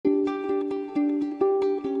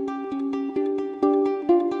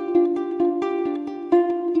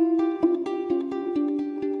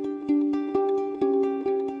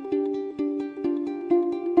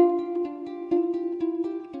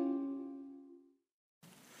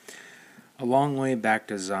A Long Way Back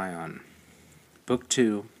to Zion, Book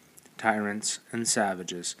 2, Tyrants and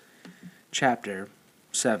Savages, Chapter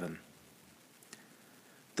 7.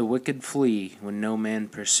 The wicked flee when no man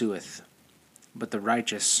pursueth, but the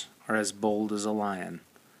righteous are as bold as a lion.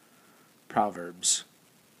 Proverbs.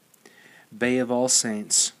 Bay of All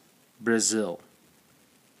Saints, Brazil.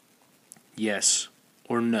 Yes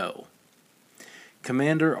or no?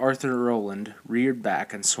 Commander Arthur Rowland reared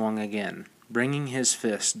back and swung again, bringing his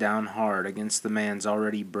fist down hard against the man's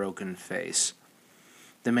already broken face.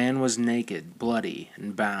 The man was naked, bloody,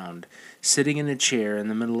 and bound, sitting in a chair in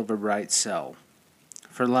the middle of a bright cell.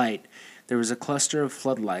 For light, there was a cluster of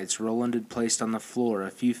floodlights Rowland had placed on the floor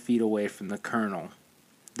a few feet away from the colonel.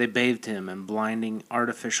 They bathed him in blinding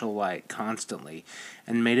artificial light constantly,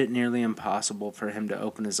 and made it nearly impossible for him to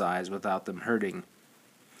open his eyes without them hurting.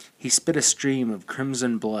 He spit a stream of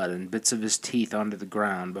crimson blood and bits of his teeth onto the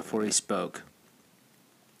ground before he spoke.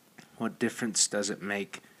 What difference does it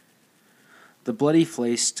make? The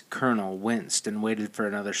bloody-faced colonel winced and waited for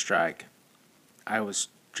another strike. I was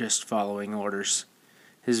just following orders.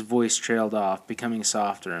 His voice trailed off, becoming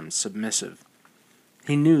softer and submissive.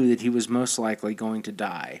 He knew that he was most likely going to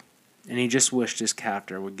die, and he just wished his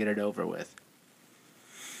captor would get it over with.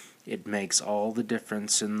 It makes all the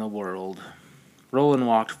difference in the world. Rowland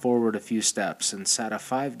walked forward a few steps and sat a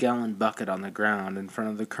 5-gallon bucket on the ground in front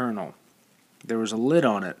of the colonel. There was a lid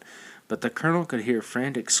on it, but the colonel could hear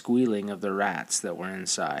frantic squealing of the rats that were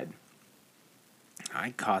inside.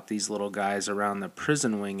 I caught these little guys around the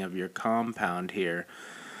prison wing of your compound here.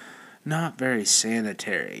 Not very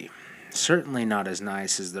sanitary. Certainly not as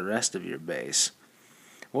nice as the rest of your base.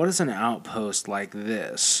 What does an outpost like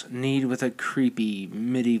this need with a creepy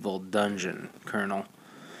medieval dungeon, Colonel?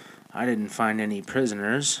 I didn't find any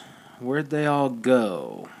prisoners. Where'd they all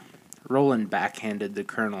go? Rowland backhanded the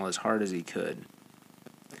colonel as hard as he could.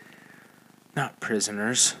 Not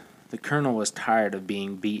prisoners. The colonel was tired of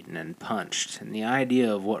being beaten and punched, and the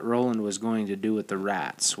idea of what Rowland was going to do with the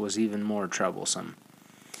rats was even more troublesome.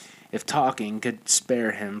 If talking could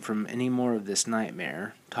spare him from any more of this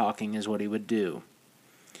nightmare, talking is what he would do.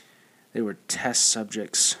 They were test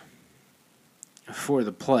subjects for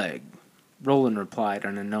the plague, Rowland replied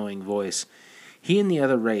in a knowing voice. He and the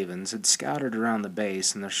other ravens had scouted around the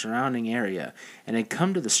base and the surrounding area and had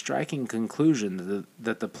come to the striking conclusion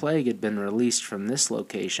that the plague had been released from this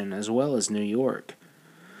location as well as New York.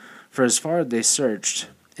 For as far as they searched,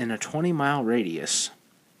 in a 20-mile radius,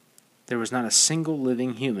 there was not a single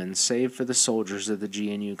living human save for the soldiers of the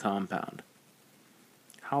GNU compound.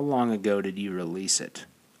 How long ago did you release it?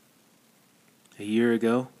 A year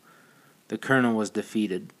ago? The colonel was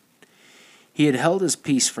defeated. He had held his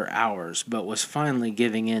peace for hours, but was finally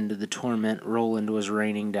giving in to the torment Rowland was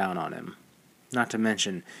raining down on him. Not to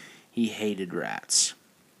mention, he hated rats.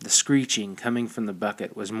 The screeching coming from the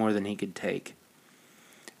bucket was more than he could take.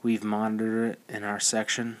 We've monitored it in our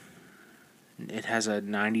section. It has a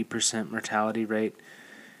 90% mortality rate.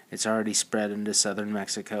 It's already spread into southern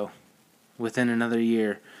Mexico. Within another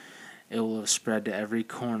year, it will have spread to every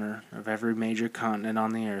corner of every major continent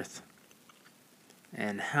on the earth.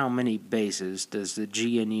 And how many bases does the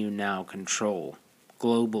GNU now control,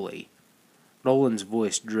 globally? Rowland's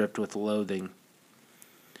voice dripped with loathing.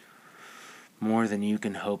 More than you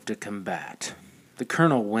can hope to combat. The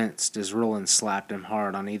colonel winced as Rowland slapped him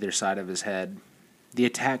hard on either side of his head. The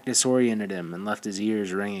attack disoriented him and left his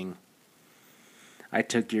ears ringing. I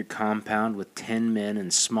took your compound with 10 men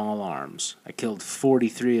and small arms. I killed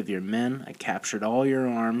 43 of your men. I captured all your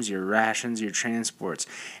arms, your rations, your transports,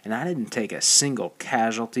 and I didn't take a single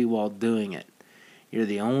casualty while doing it. You're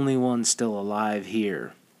the only one still alive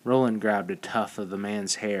here. Rowland grabbed a tuft of the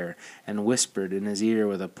man's hair and whispered in his ear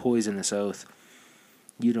with a poisonous oath,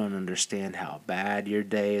 You don't understand how bad your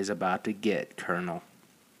day is about to get, Colonel.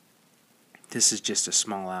 This is just a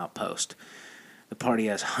small outpost. The party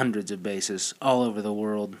has hundreds of bases all over the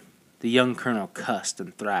world. The young colonel cussed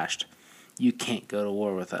and thrashed. You can't go to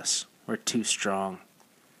war with us. We're too strong.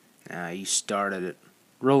 You started it.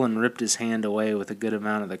 Rowland ripped his hand away with a good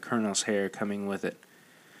amount of the colonel's hair coming with it.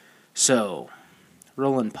 So,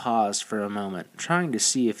 Rowland paused for a moment, trying to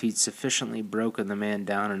see if he'd sufficiently broken the man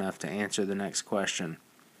down enough to answer the next question.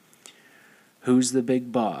 Who's the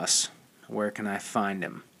big boss? Where can I find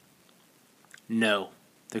him? No.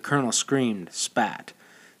 The colonel screamed, spat,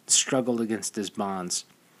 and struggled against his bonds.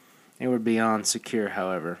 They were beyond secure,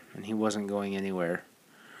 however, and he wasn't going anywhere.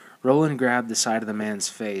 Rowland grabbed the side of the man's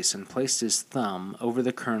face and placed his thumb over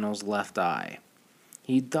the colonel's left eye.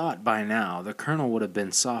 He'd thought by now the colonel would have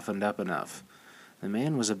been softened up enough. The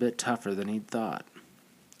man was a bit tougher than he'd thought.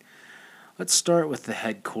 Let's start with the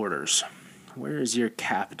headquarters. Where is your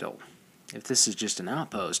capital? If this is just an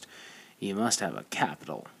outpost, you must have a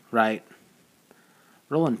capital, right?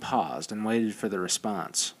 Roland paused and waited for the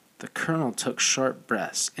response. The colonel took sharp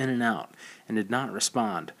breaths in and out and did not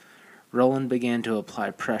respond. Roland began to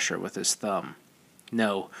apply pressure with his thumb.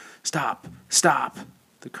 "No, stop, stop!"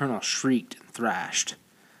 the colonel shrieked and thrashed.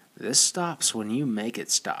 "This stops when you make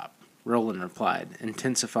it stop," Roland replied,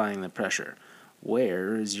 intensifying the pressure.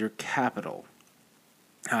 "Where is your capital?"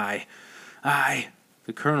 I,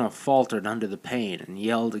 the colonel faltered under the pain and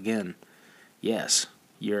yelled again. "Yes,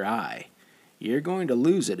 your eye. You're going to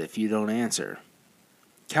lose it if you don't answer."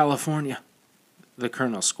 "California," the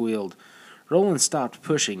colonel squealed. Roland stopped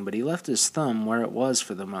pushing, but he left his thumb where it was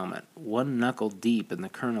for the moment, one knuckle deep in the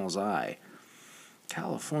colonel's eye.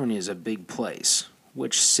 "California's a big place.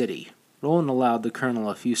 Which city?" Roland allowed the colonel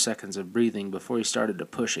a few seconds of breathing before he started to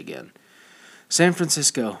push again. "San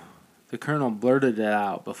Francisco." The colonel blurted it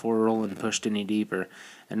out before Roland pushed any deeper,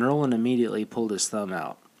 and Roland immediately pulled his thumb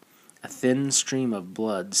out. A thin stream of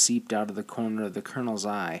blood seeped out of the corner of the colonel's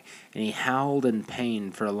eye, and he howled in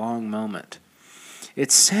pain for a long moment.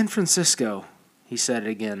 "It's San Francisco," he said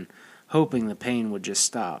again, hoping the pain would just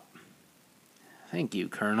stop. "Thank you,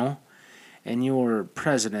 Colonel. And your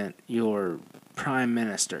president, your prime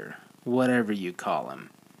minister, whatever you call him,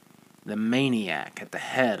 the maniac at the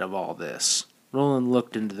head of all this." Roland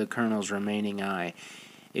looked into the colonel's remaining eye.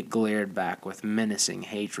 It glared back with menacing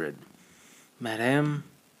hatred. "Madame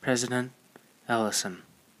President Ellison."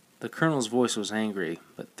 The colonel's voice was angry,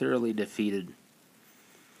 but thoroughly defeated.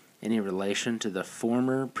 "Any relation to the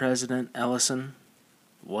former President Ellison?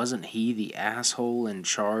 Wasn't he the asshole in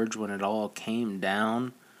charge when it all came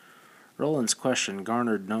down?" Roland's question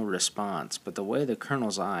garnered no response, but the way the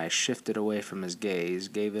colonel's eye shifted away from his gaze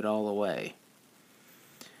gave it all away.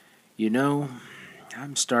 "You know,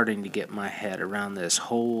 I'm starting to get my head around this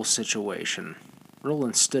whole situation."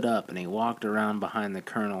 Roland stood up and he walked around behind the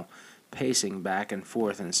colonel, pacing back and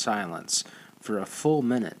forth in silence for a full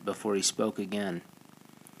minute before he spoke again.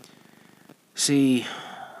 "See,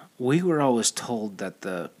 we were always told that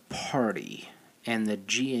the party and the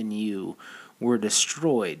GNU were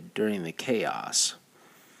destroyed during the chaos.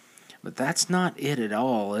 But that's not it at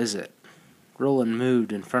all, is it?" Roland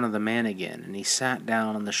moved in front of the man again, and he sat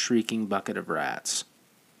down on the shrieking bucket of rats.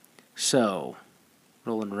 "So,"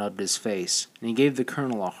 Roland rubbed his face, and he gave the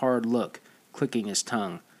colonel a hard look, clicking his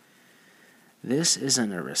tongue. "This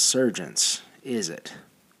isn't a resurgence, is it?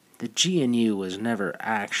 The GNU was never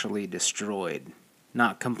actually destroyed.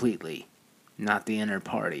 Not completely. Not the inner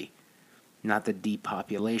party. Not the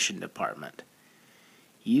depopulation department.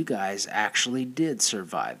 You guys actually did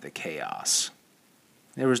survive the chaos."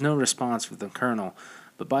 There was no response from the colonel,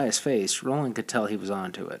 but by his face, Roland could tell he was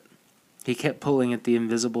onto it. He kept pulling at the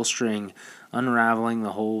invisible string, unraveling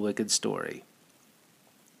the whole wicked story.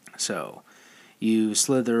 "So, you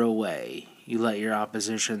slither away. You let your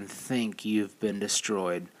opposition think you've been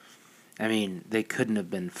destroyed. I mean, they couldn't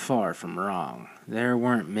have been far from wrong. There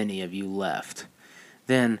weren't many of you left.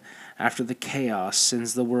 Then, after the chaos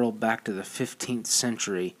sends the world back to the 15th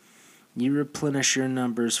century, you replenish your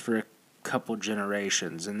numbers for a couple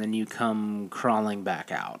generations, and then you come crawling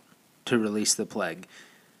back out to release the plague.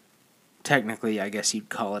 Technically, I guess you'd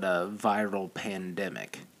call it a viral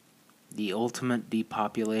pandemic. The ultimate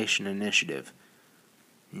depopulation initiative.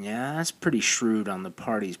 Yeah, that's pretty shrewd on the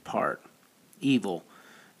party's part. Evil,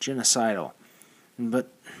 genocidal,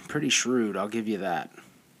 but pretty shrewd, I'll give you that.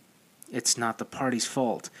 It's not the party's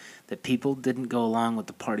fault that people didn't go along with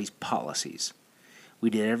the party's policies.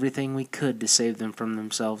 We did everything we could to save them from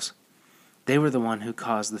themselves. They were the one who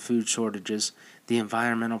caused the food shortages, the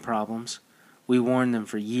environmental problems. We warned them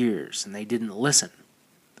for years, and they didn't listen."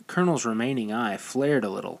 The colonel's remaining eye flared a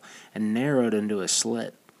little and narrowed into a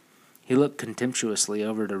slit. He looked contemptuously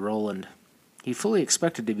over to Roland. He fully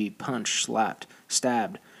expected to be punched, slapped,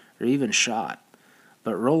 stabbed, or even shot,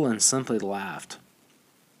 but Roland simply laughed.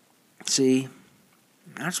 "See,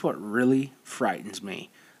 that's what really frightens me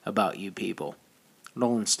about you people."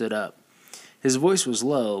 Roland stood up. His voice was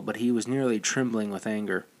low, but he was nearly trembling with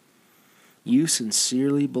anger. "You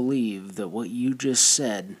sincerely believe that what you just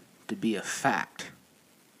said to be a fact.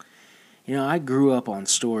 You know, I grew up on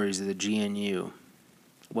stories of the GNU,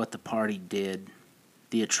 what the party did,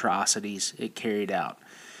 the atrocities it carried out.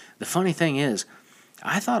 The funny thing is,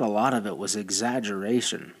 I thought a lot of it was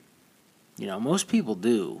exaggeration. You know, most people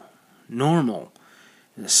do. Normal,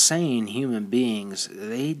 sane human beings,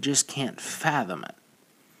 they just can't fathom it.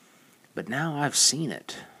 But now I've seen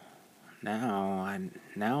it. Now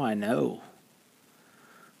I know."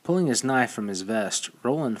 Pulling his knife from his vest,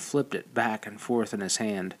 Roland flipped it back and forth in his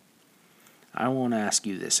hand. "I won't ask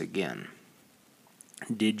you this again.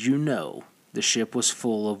 Did you know the ship was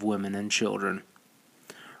full of women and children?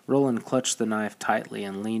 Roland clutched the knife tightly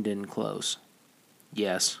and leaned in close.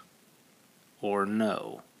 Yes or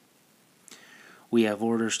no? We have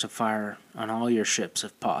orders to fire on all your ships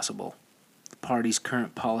if possible. The party's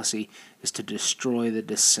current policy is to destroy the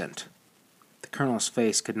Descent. The colonel's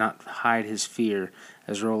face could not hide his fear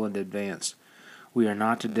as Roland advanced. We are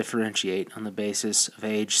not to differentiate on the basis of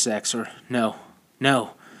age, sex, or... No,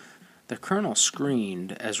 no! The colonel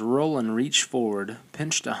screamed as Roland reached forward,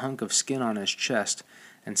 pinched a hunk of skin on his chest,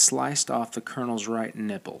 and sliced off the colonel's right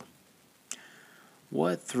nipple.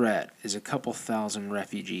 What threat is a couple thousand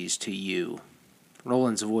refugees to you?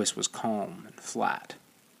 Roland's voice was calm and flat.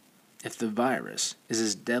 If the virus is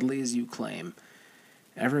as deadly as you claim,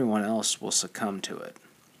 everyone else will succumb to it.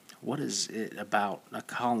 What is it about a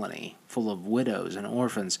colony full of widows and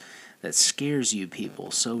orphans that scares you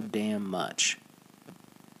people so damn much?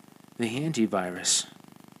 The antivirus.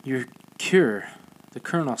 Your cure. The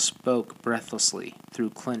colonel spoke breathlessly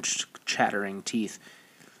through clenched, chattering teeth.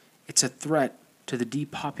 It's a threat to the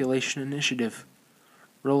depopulation initiative.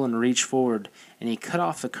 Roland reached forward, and he cut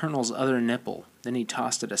off the colonel's other nipple. Then he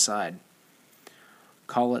tossed it aside.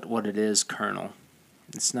 Call it what it is, Colonel.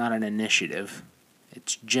 It's not an initiative.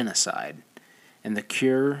 It's genocide. And the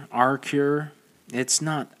cure, our cure, it's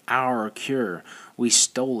not our cure. We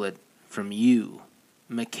stole it from you.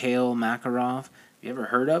 Mikhail Makarov, have you ever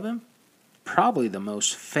heard of him? Probably the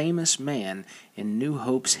most famous man in New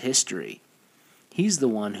Hope's history. He's the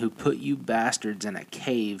one who put you bastards in a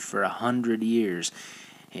cave for 100 years,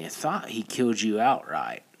 and thought he killed you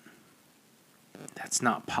outright. That's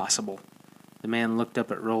not possible. The man looked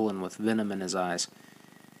up at Roland with venom in his eyes.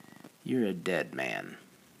 You're a dead man.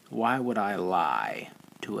 Why would I lie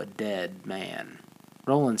to a dead man?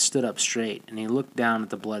 Roland stood up straight, and he looked down at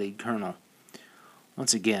the bloodied colonel.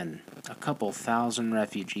 Once again, a couple thousand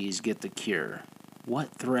refugees get the cure.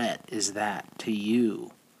 What threat is that to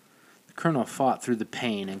you? The colonel fought through the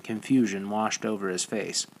pain, and confusion washed over his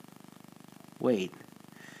face. Wait.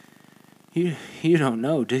 You don't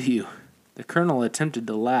know, do you? The colonel attempted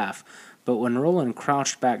to laugh, but when Roland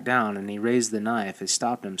crouched back down and he raised the knife, he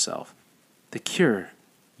stopped himself. The cure.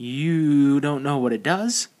 You don't know what it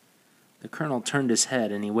does? The colonel turned his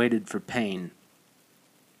head and he waited for pain.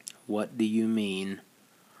 What do you mean?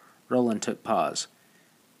 Roland took pause.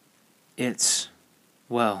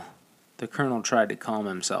 Well, the colonel tried to calm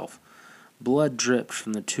himself. Blood dripped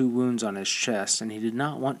from the 2 wounds on his chest, and he did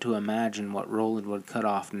not want to imagine what Roland would cut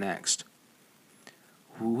off next.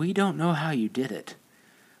 We don't know how you did it,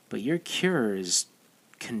 but your cure is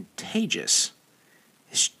contagious.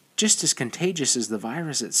 It's just as contagious as the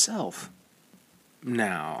virus itself.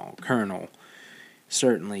 Now, Colonel,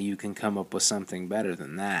 certainly you can come up with something better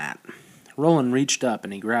than that. Roland reached up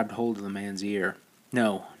and he grabbed hold of the man's ear.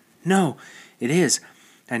 No, it is.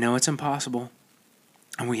 I know it's impossible,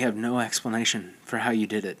 and we have no explanation for how you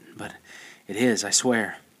did it, but it is, I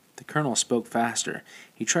swear. The colonel spoke faster.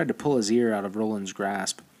 He tried to pull his ear out of Roland's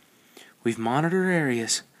grasp. We've monitored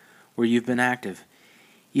areas where you've been active.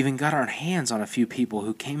 Even got our hands on a few people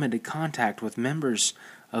who came into contact with members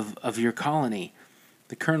of your colony.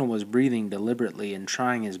 The colonel was breathing deliberately and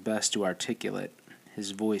trying his best to articulate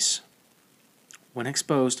his voice. When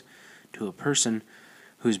exposed to a person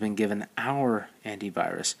who's been given our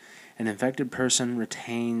antivirus, an infected person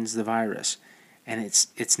retains the virus, and its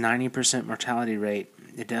 90% mortality rate,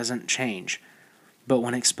 it doesn't change. But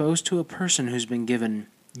when exposed to a person who's been given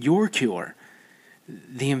your cure,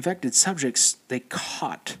 the infected subjects, they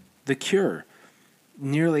caught the cure.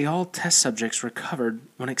 Nearly all test subjects recovered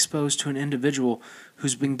when exposed to an individual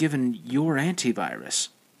who's been given your antivirus.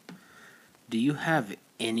 Do you have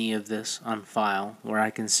any of this on file where I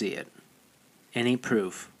can see it? Any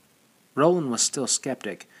proof? Roland was still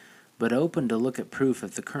skeptic, but open to look at proof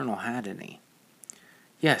if the colonel had any.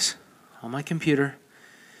 Yes, on my computer.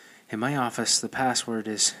 In my office, the password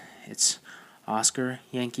it's Oscar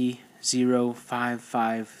Yankee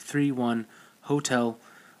 05531 Hotel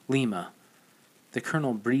Lima. The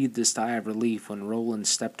colonel breathed a sigh of relief when Roland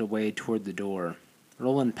stepped away toward the door.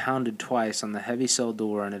 Roland pounded twice on the heavy cell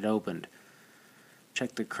door and it opened.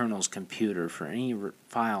 Check the colonel's computer for any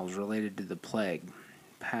files related to the plague.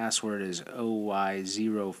 Password is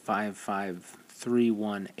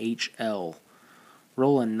OY05531HL.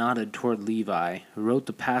 Roland nodded toward Levi, who wrote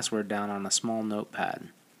the password down on a small notepad.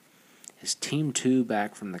 Is Team 2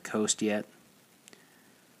 back from the coast yet?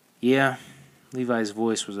 Yeah. Levi's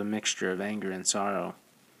voice was a mixture of anger and sorrow.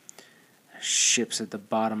 Ship's at the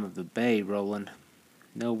bottom of the bay, Roland.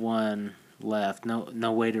 No one left,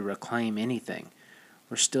 no way to reclaim anything.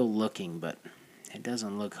 We're still looking, but it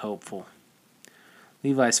doesn't look hopeful.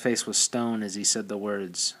 Levi's face was stone as he said the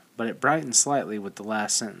words, but it brightened slightly with the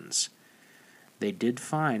last sentence. They did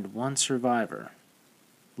find one survivor.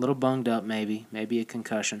 Little bunged up, maybe a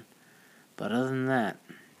concussion. But other than that,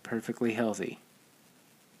 perfectly healthy.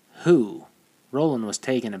 Who? Roland was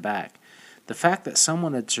taken aback. The fact that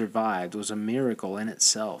someone had survived was a miracle in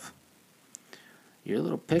itself. Your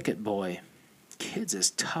little Pickett boy. Kid's as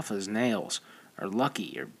tough as nails. Or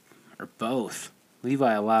lucky, or both.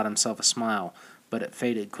 Levi allowed himself a smile, but it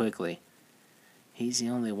faded quickly. He's the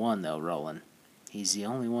only one, though, Roland. He's the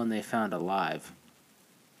only one they found alive.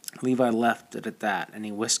 Levi left it at that, and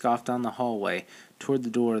he whisked off down the hallway toward the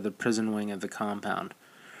door of the prison wing of the compound.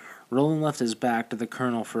 Roland left his back to the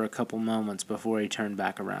colonel for a couple moments before he turned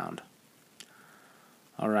back around.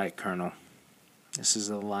 All right, Colonel. This is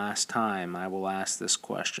the last time I will ask this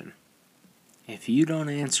question. If you don't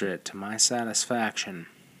answer it to my satisfaction,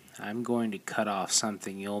 I'm going to cut off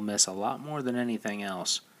something you'll miss a lot more than anything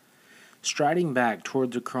else. Striding back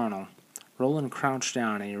toward the colonel, Roland crouched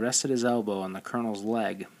down and he rested his elbow on the colonel's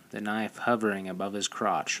leg, the knife hovering above his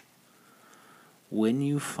crotch. When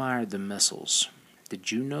you fired the missiles,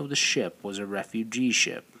 did you know the ship was a refugee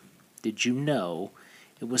ship? Did you know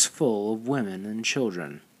it was full of women and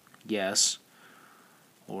children? Yes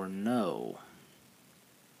or no?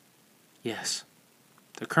 Yes.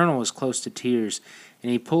 The colonel was close to tears,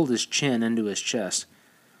 and he pulled his chin into his chest.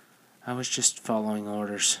 I was just following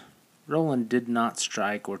orders. Roland did not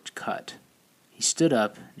strike or cut. He stood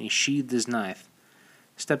up, and he sheathed his knife,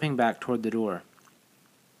 stepping back toward the door.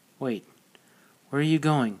 Wait, where are you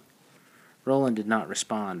going? Roland did not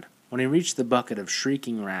respond. When he reached the bucket of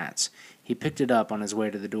shrieking rats, he picked it up on his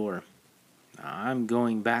way to the door. I'm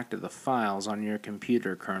going back to the files on your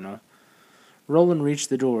computer, Colonel. Roland reached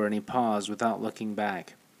the door and he paused without looking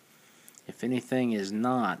back. If anything is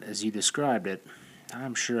not as you described it,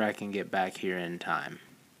 I'm sure I can get back here in time.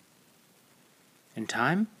 In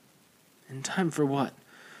time? In time for what?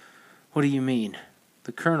 What do you mean?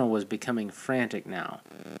 The colonel was becoming frantic now.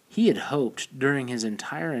 He had hoped during his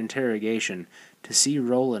entire interrogation to see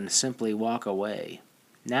Roland simply walk away.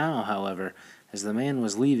 Now, however, as the man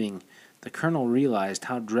was leaving, the colonel realized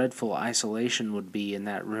how dreadful isolation would be in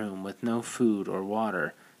that room with no food or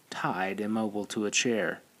water, tied immobile to a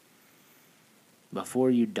chair.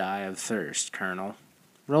 Before you die of thirst, Colonel.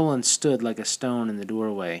 Roland stood like a stone in the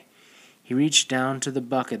doorway. He reached down to the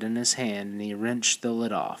bucket in his hand and he wrenched the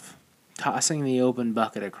lid off. Tossing the open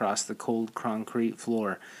bucket across the cold concrete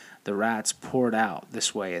floor, the rats poured out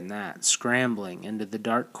this way and that, scrambling into the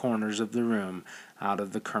dark corners of the room out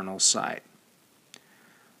of the colonel's sight.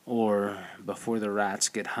 Or before the rats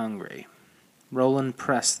get hungry. Roland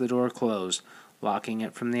pressed the door closed, locking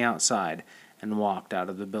it from the outside, and walked out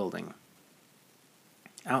of the building.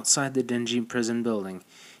 Outside the dingy prison building,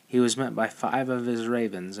 he was met by 5 of his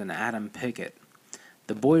ravens and Adam Pickett.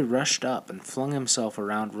 The boy rushed up and flung himself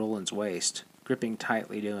around Roland's waist, gripping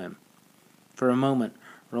tightly to him. For a moment,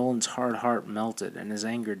 Roland's hard heart melted and his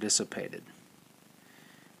anger dissipated.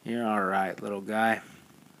 You're all right, little guy.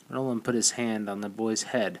 Roland put his hand on the boy's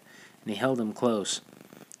head, and he held him close.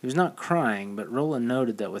 He was not crying, but Roland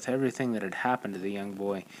noted that with everything that had happened to the young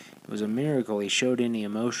boy, it was a miracle he showed any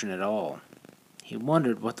emotion at all. He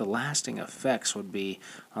wondered what the lasting effects would be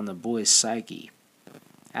on the boy's psyche.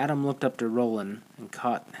 Adam looked up to Roland and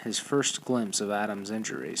caught his first glimpse of Adam's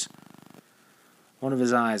injuries. One of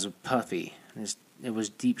his eyes was puffy, and it was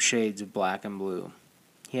deep shades of black and blue.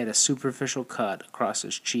 He had a superficial cut across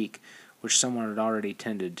his cheek, which someone had already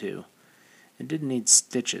tended to. It didn't need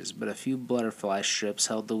stitches, but a few butterfly strips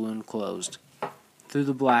held the wound closed. Through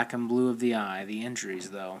the black and blue of the eye, the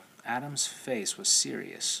injuries, though, Adam's face was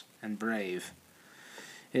serious and brave.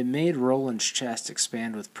 It made Roland's chest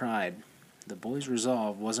expand with pride. The boy's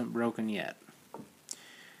resolve wasn't broken yet.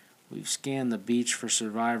 We've scanned the beach for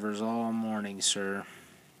survivors all morning, sir.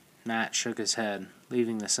 Matt shook his head,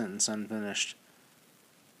 leaving the sentence unfinished.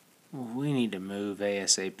 We need to move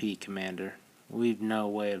ASAP, Commander. We've no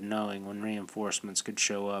way of knowing when reinforcements could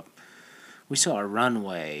show up. We saw a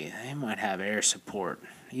runway. They might have air support.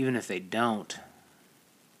 Even if they don't,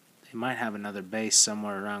 they might have another base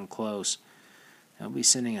somewhere around close. They'll be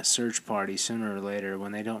sending a search party sooner or later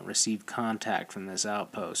when they don't receive contact from this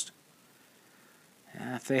outpost.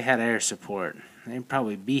 If they had air support, they'd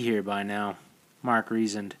probably be here by now, Mark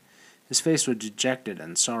reasoned. His face was dejected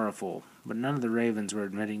and sorrowful, but none of the ravens were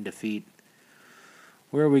admitting defeat.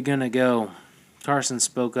 Where are we going to go? Carson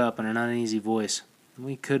spoke up in an uneasy voice.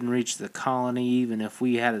 We couldn't reach the colony even if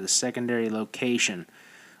we had a secondary location.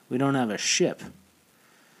 We don't have a ship.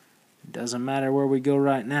 It doesn't matter where we go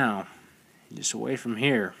right now. Just away from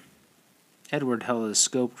here. Edward held his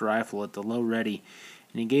scoped rifle at the low ready.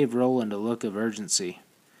 and he gave Roland a look of urgency.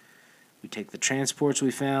 "We take the transports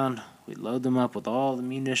we found, we load them up with all the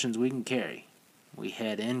munitions we can carry. We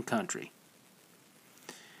head in country."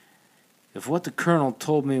 "If what the colonel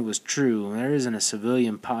told me was true, there isn't a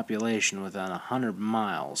civilian population within 100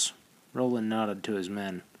 miles. Roland nodded to his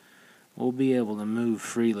men. "We'll be able to move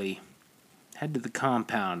freely. Head to the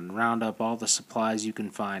compound and round up all the supplies you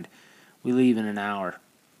can find. We leave in an hour.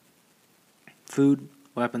 Food,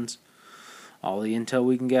 weapons, all the intel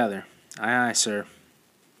we can gather." "Aye, aye, sir."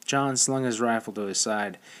 John slung his rifle to his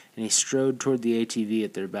side, and he strode toward the ATV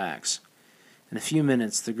at their backs. In a few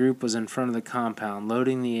minutes, the group was in front of the compound,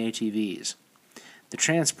 loading the ATVs. The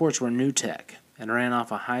transports were new tech, and ran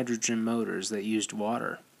off of hydrogen motors that used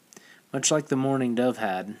water, much like the Morning Dove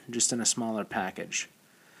had, just in a smaller package.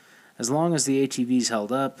 As long as the ATVs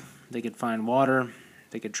held up, they could find water,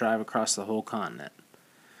 they could drive across the whole continent.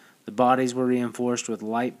 The bodies were reinforced with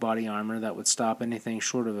light body armor that would stop anything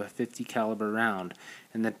short of a .50 caliber round,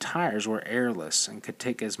 and the tires were airless and could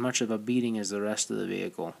take as much of a beating as the rest of the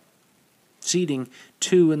vehicle. Seating,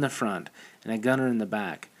 2 in the front and a gunner in the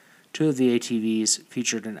back, 2 of the ATVs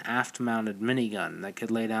featured an aft-mounted minigun that could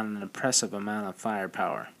lay down an impressive amount of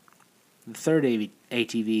firepower. The third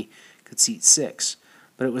ATV could seat 6,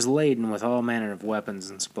 but it was laden with all manner of weapons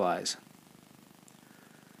and supplies.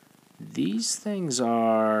 "These things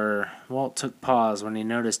are—" Walt took pause when he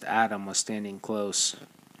noticed Adam was standing close,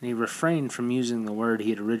 and he refrained from using the word he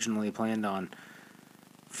had originally planned on.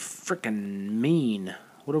 "Frickin' mean.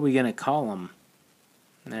 What are we going to call them?"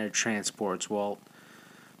 "They're transports, Walt,"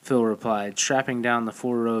 Phil replied, strapping down the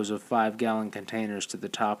 4 rows of 5-gallon containers to the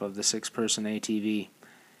top of the 6-person ATV.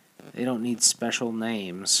 "They don't need special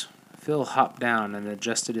names." Phil hopped down and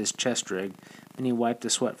adjusted his chest rig, then he wiped the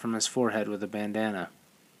sweat from his forehead with a bandana.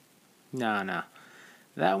 Nah,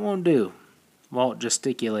 that won't do," Walt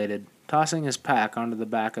gesticulated, tossing his pack onto the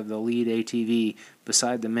back of the lead ATV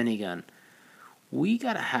beside the minigun. "We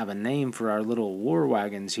gotta have a name for our little war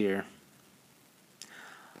wagons here."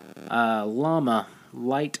 "Llama,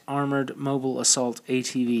 Light Armored Mobile Assault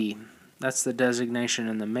ATV. That's the designation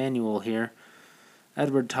in the manual here."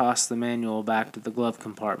 Edward tossed the manual back to the glove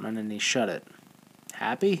compartment and he shut it.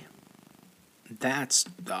 "Happy?" "That's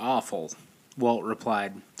awful," Walt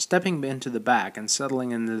replied, stepping into the back and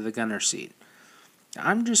settling into the gunner seat.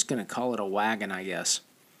 "I'm just going to call it a wagon, I guess."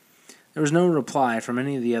 There was no reply from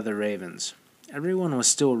any of the other Ravens. Everyone was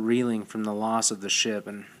still reeling from the loss of the ship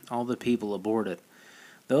and all the people aboard it.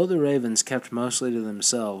 Though the Ravens kept mostly to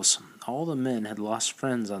themselves, all the men had lost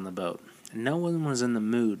friends on the boat, and no one was in the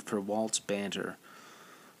mood for Walt's banter.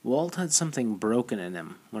 Walt had something broken in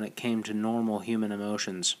him when it came to normal human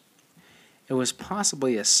emotions. It was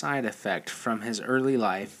possibly a side effect from his early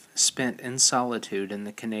life spent in solitude in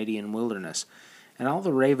the Canadian wilderness, and all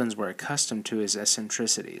the Ravens were accustomed to his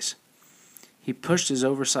eccentricities. He pushed his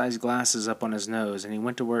oversized glasses up on his nose, and he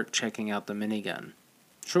went to work checking out the minigun.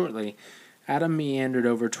 Shortly, Adam meandered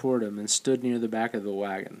over toward him and stood near the back of the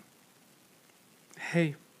wagon.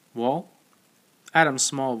 "Hey, Walt?" Adam's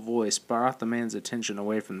small voice brought the man's attention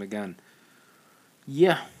away from the gun.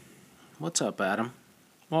 "Yeah. What's up, Adam?"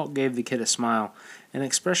 Walt gave the kid a smile, an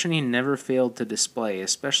expression he never failed to display,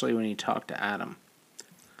 especially when he talked to Adam.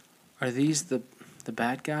 "Are these the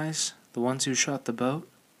bad guys? The ones who shot the boat?"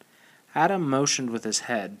 Adam motioned with his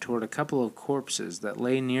head toward a couple of corpses that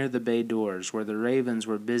lay near the bay doors where the Ravens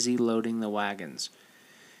were busy loading the wagons.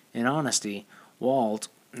 In honesty, Walt,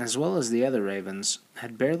 as well as the other Ravens,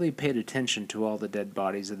 had barely paid attention to all the dead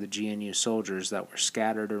bodies of the GNU soldiers that were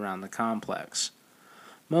scattered around the complex.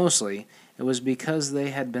 Mostly, it was because they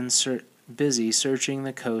had been busy searching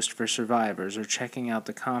the coast for survivors or checking out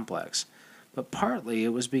the complex, but partly it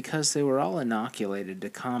was because they were all inoculated to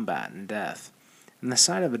combat and death, and the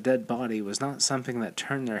sight of a dead body was not something that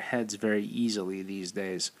turned their heads very easily these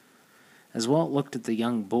days. As Walt looked at the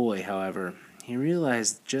young boy, however, he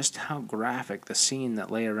realized just how graphic the scene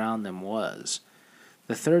that lay around them was.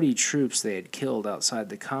 The 30 troops they had killed outside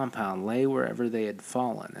the compound lay wherever they had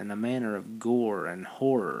fallen, in a manner of gore and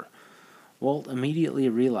horror. Walt immediately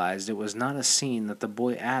realized it was not a scene that the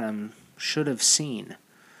boy Adam should have seen.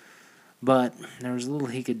 But there was little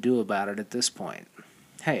he could do about it at this point.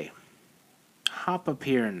 "Hey, hop up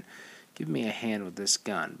here and give me a hand with this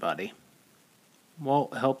gun, buddy."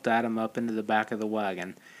 Walt helped Adam up into the back of the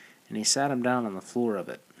wagon, and he sat him down on the floor of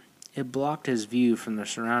it. It blocked his view from the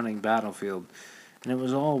surrounding battlefield, and it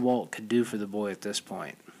was all Walt could do for the boy at this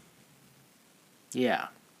point. "Yeah,"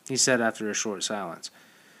 he said after a short silence.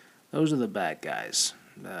 "Those are the bad guys.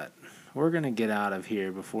 But we're going to get out of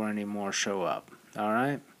here before any more show up. All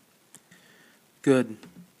right?" "Good,"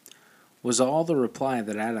 was all the reply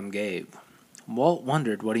that Adam gave. Walt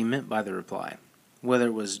wondered what he meant by the reply, whether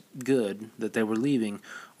it was good that they were leaving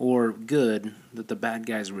or good that the bad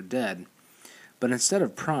guys were dead. But instead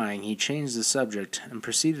of prying, he changed the subject and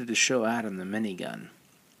proceeded to show Adam the minigun.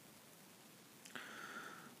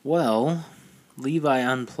 Well, Levi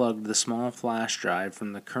unplugged the small flash drive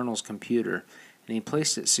from the colonel's computer, and he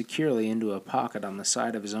placed it securely into a pocket on the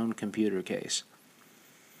side of his own computer case.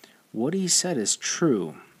 What he said is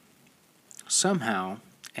true. Somehow,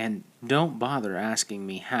 and don't bother asking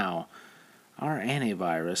me how, our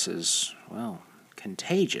antivirus is, well,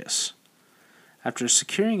 contagious. After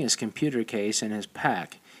securing his computer case in his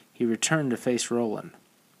pack, he returned to face Roland.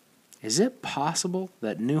 Is it possible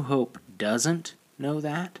that New Hope doesn't know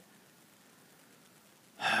that?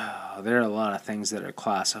 There are a lot of things that are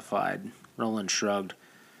classified. Roland shrugged.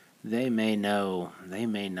 They may know, they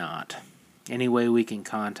may not. Any way we can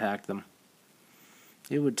contact them?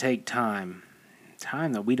 It would take time.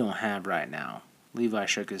 Time that we don't have right now. Levi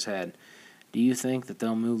shook his head. Do you think that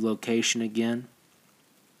they'll move location again?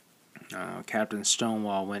 Captain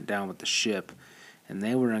Stonewall went down with the ship, and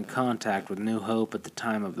they were in contact with New Hope at the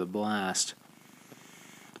time of the blast.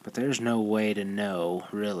 But there's no way to know,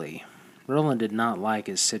 really. Roland did not like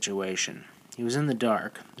his situation. He was in the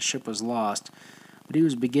dark, the ship was lost, but he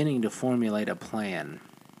was beginning to formulate a plan.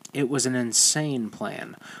 It was an insane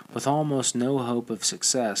plan, with almost no hope of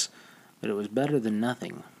success, but it was better than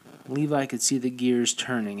nothing. Levi could see the gears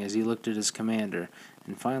turning as he looked at his commander,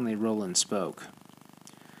 and finally Roland spoke.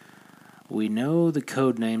 We know the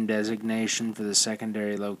codename designation for the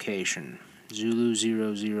secondary location, Zulu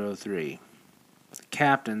 003. The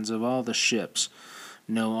captains of all the ships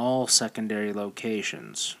know all secondary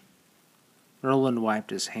locations. Roland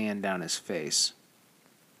wiped his hand down his face,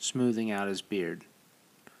 smoothing out his beard.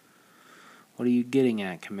 What are you getting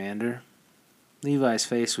at, Commander? Levi's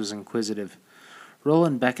face was inquisitive.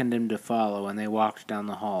 Roland beckoned him to follow, and they walked down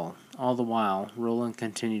the hall. All the while, Roland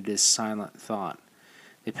continued his silent thought.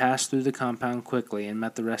 They passed through the compound quickly and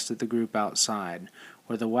met the rest of the group outside,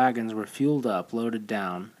 where the wagons were fueled up, loaded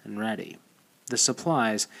down, and ready. The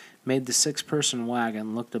supplies made the 6-person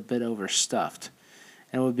wagon look a bit overstuffed,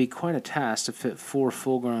 and it would be quite a task to fit 4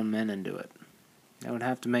 full-grown men into it. They would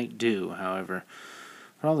have to make do, however,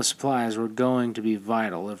 for all the supplies were going to be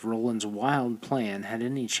vital if Roland's wild plan had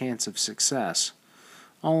any chance of success.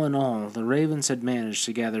 All in all, the Ravens had managed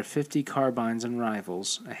to gather 50 carbines and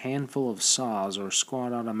rifles, a handful of saws or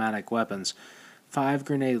squad automatic weapons, 5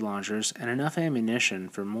 grenade launchers, and enough ammunition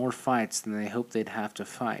for more fights than they hoped they'd have to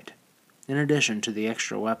fight. In addition to the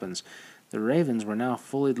extra weapons, the Ravens were now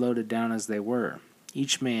fully loaded down as they were.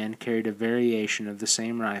 Each man carried a variation of the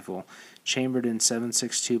same rifle, chambered in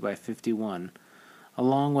 7.62 by 51,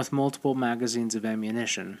 along with multiple magazines of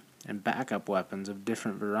ammunition and backup weapons of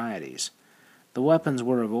different varieties. The weapons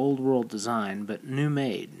were of old-world design, but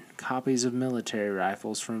new-made, copies of military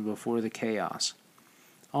rifles from before the chaos.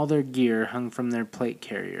 All their gear hung from their plate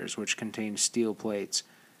carriers, which contained steel plates.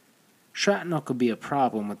 Shrapnel could be a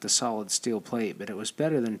problem with the solid steel plate, but it was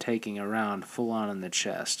better than taking a round full-on in the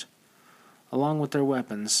chest. Along with their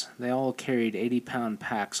weapons, they all carried 80-pound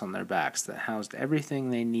packs on their backs that housed everything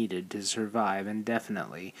they needed to survive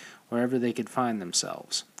indefinitely wherever they could find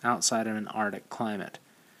themselves, outside of an Arctic climate.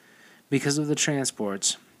 Because of the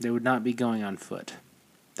transports, they would not be going on foot.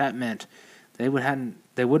 That meant they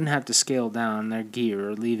wouldn't have to scale down their gear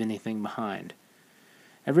or leave anything behind.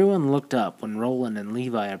 Everyone looked up when Roland and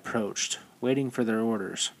Levi approached, waiting for their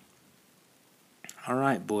orders. All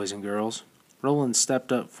right, boys and girls. Roland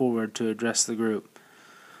stepped up forward to address the group.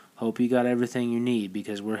 Hope you got everything you need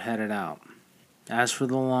because we're headed out. As for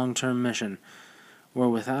the long-term mission, we're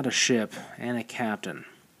without a ship and a captain.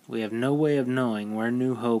 We have no way of knowing where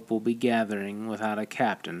New Hope will be gathering without a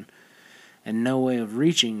captain, and no way of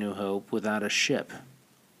reaching New Hope without a ship.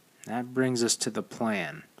 That brings us to the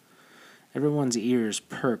plan. Everyone's ears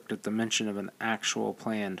perked at the mention of an actual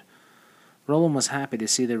plan. Roland was happy to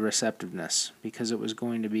see their receptiveness, because it was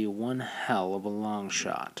going to be one hell of a long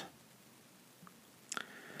shot.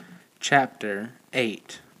 Chapter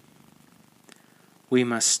 8. We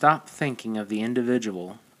must stop thinking of the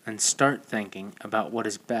individual and start thinking about what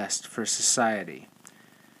is best for society.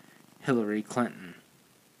 Hillary Clinton.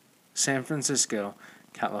 San Francisco,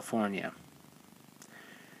 California.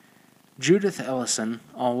 Judith Ellison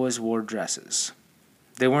always wore dresses.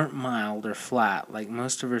 They weren't mild or flat like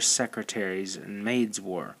most of her secretaries and maids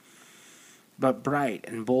wore, but bright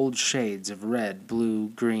and bold shades of red, blue,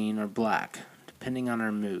 green, or black, depending on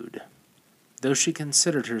her mood. Though she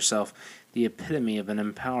considered herself the epitome of an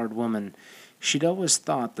empowered woman, she'd always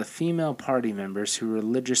thought the female party members who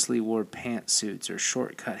religiously wore pantsuits or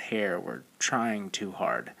short-cut hair were trying too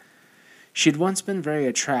hard. She had once been very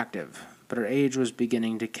attractive, but her age was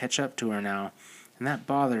beginning to catch up to her now, and that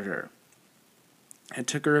bothered her. It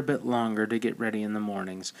took her a bit longer to get ready in the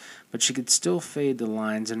mornings, but she could still fade the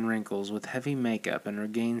lines and wrinkles with heavy makeup and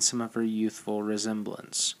regain some of her youthful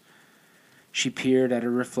resemblance. She peered at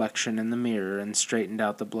her reflection in the mirror and straightened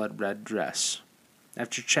out the blood-red dress.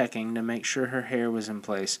 After checking to make sure her hair was in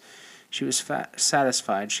place, she was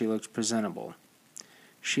satisfied she looked presentable.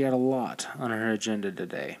 She had a lot on her agenda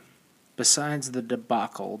today. Besides the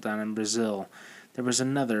debacle down in Brazil, there was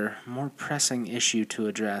another, more pressing issue to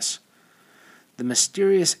address. The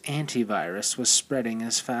mysterious antivirus was spreading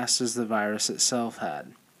as fast as the virus itself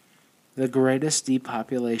had. The greatest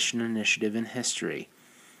depopulation initiative in history,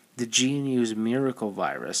 the GNU's miracle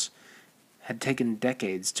virus, had taken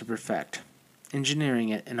decades to perfect, engineering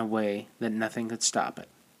it in a way that nothing could stop it.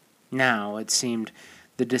 Now, it seemed,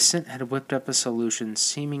 the Descent had whipped up a solution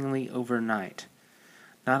seemingly overnight.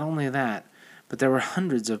 Not only that, but there were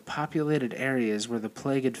hundreds of populated areas where the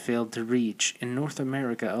plague had failed to reach in North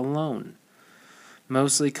America alone.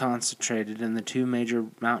 Mostly concentrated in the two major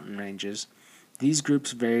mountain ranges, these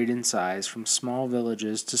groups varied in size from small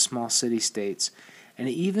villages to small city-states, and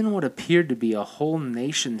even what appeared to be a whole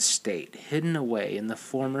nation-state hidden away in the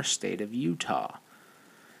former state of Utah.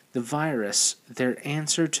 The virus, their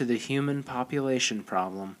answer to the human population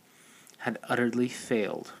problem, had utterly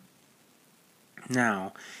failed.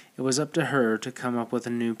 Now, it was up to her to come up with a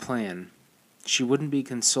new plan. She wouldn't be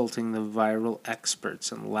consulting the viral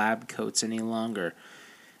experts and lab coats any longer.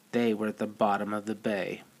 They were at the bottom of the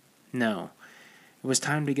bay. No, it was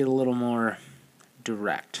time to get a little more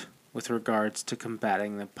direct with regards to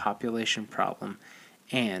combating the population problem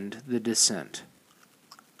and the Descent.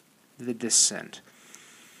 The Descent.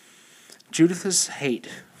 Judith's hate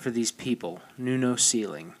for these people knew no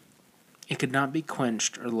ceiling. It could not be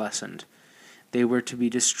quenched or lessened. They were to be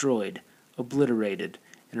destroyed, obliterated,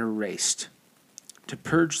 and erased. To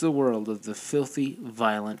purge the world of the filthy,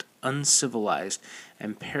 violent, uncivilized,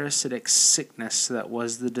 and parasitic sickness that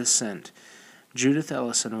was the Descent, Judith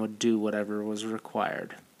Ellison would do whatever was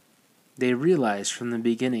required. They realized from the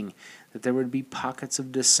beginning that there would be pockets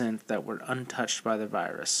of Descent that were untouched by the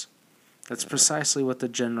virus. That's precisely what the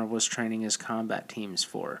General was training his combat teams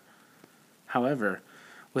for. However,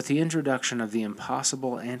 with the introduction of the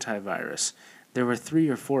impossible antivirus, there were 3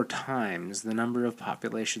 or 4 times the number of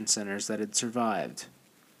population centers that had survived.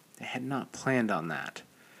 They had not planned on that.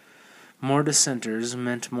 More dissenters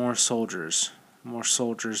meant more soldiers. More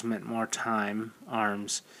soldiers meant more time,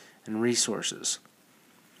 arms, and resources.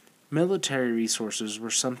 Military resources were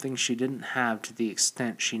something she didn't have to the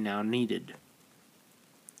extent she now needed.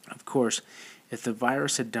 Of course, if the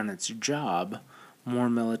virus had done its job, more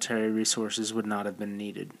military resources would not have been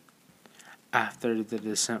needed. After the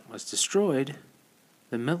Descent was destroyed,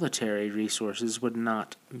 the military resources would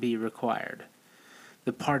not be required.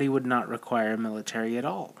 The party would not require military at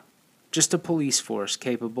all, just a police force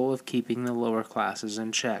capable of keeping the lower classes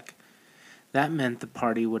in check. That meant the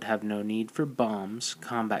party would have no need for bombs,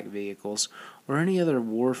 combat vehicles, or any other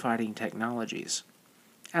war-fighting technologies.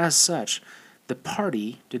 As such, the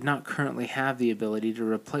party did not currently have the ability to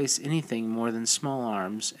replace anything more than small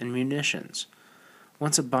arms and munitions.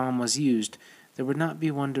 Once a bomb was used, there would not be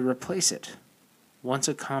one to replace it. Once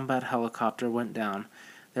a combat helicopter went down,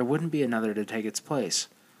 there wouldn't be another to take its place.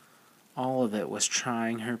 All of it was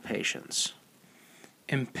trying her patience.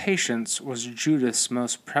 Impatience was Judith's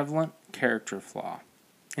most prevalent character flaw,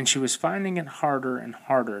 and she was finding it harder and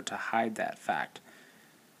harder to hide that fact.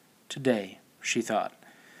 Today, she thought,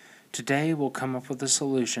 today we'll come up with a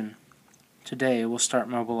solution. Today we'll start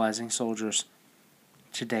mobilizing soldiers.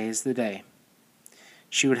 Today is the day.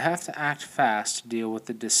 She would have to act fast to deal with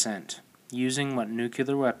the Descent, using what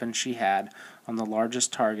nuclear weapons she had on the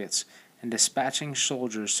largest targets and dispatching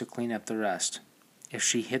soldiers to clean up the rest. If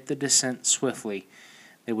she hit the Descent swiftly,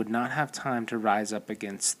 they would not have time to rise up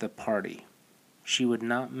against the party. She would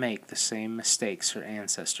not make the same mistakes her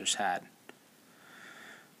ancestors had.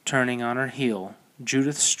 Turning on her heel,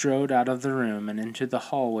 Judith strode out of the room and into the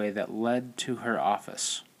hallway that led to her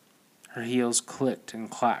office. Her heels clicked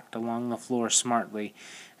and clacked along the floor smartly,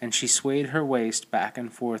 and she swayed her waist back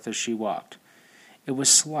and forth as she walked. It was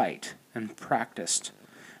slight and practiced,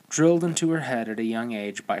 drilled into her head at a young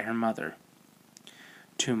age by her mother.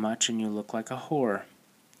 Too much and you look like a whore.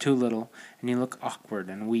 Too little and you look awkward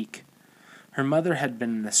and weak. Her mother had been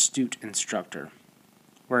an astute instructor.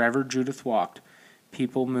 Wherever Judith walked,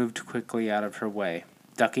 people moved quickly out of her way,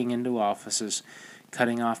 ducking into offices,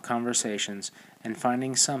 cutting off conversations, and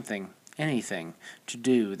finding something, anything, to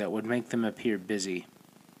do that would make them appear busy.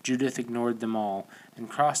 Judith ignored them all and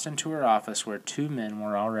crossed into her office where two men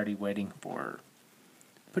were already waiting for her.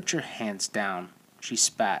 "Put your hands down," she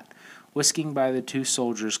spat, whisking by the two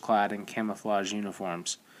soldiers clad in camouflage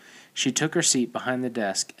uniforms. She took her seat behind the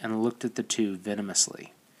desk and looked at the two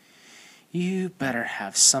venomously. "You better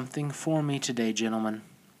have something for me today, gentlemen.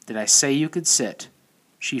 Did I say you could sit?"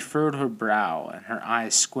 She furrowed her brow and her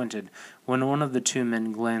eyes squinted when one of the two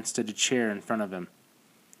men glanced at a chair in front of him.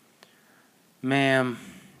 "Ma'am,"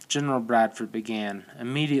 General Bradford began,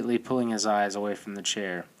 immediately pulling his eyes away from the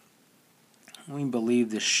chair, "we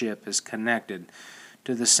believe this ship is connected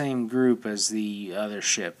to the same group as the other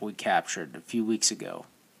ship we captured a few weeks ago."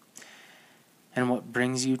 "And what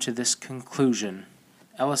brings you to this conclusion?"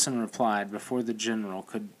 Ellison replied before the general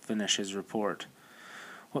could finish his report.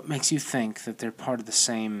 "What makes you think that they're part of the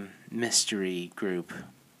same mystery group?"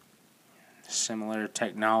 "Similar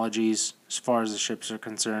technologies, as far as the ships are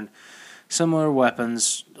concerned. Similar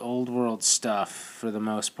weapons, old world stuff for the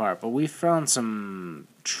most part, but we found some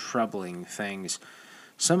troubling things.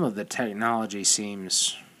 Some of the technology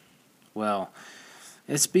seems, well,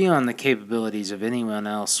 it's beyond the capabilities of anyone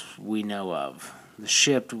else we know of. The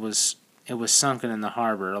ship was sunken in the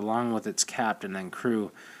harbor along with its captain and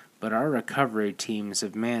crew, but our recovery teams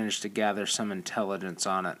have managed to gather some intelligence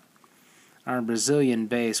on it. Our Brazilian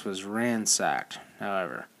base was ransacked,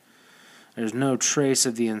 however. There's no trace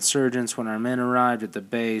of the insurgents when our men arrived at the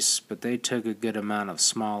base, but they took a good amount of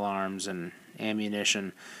small arms and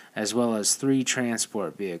ammunition, as well as 3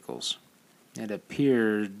 transport vehicles. It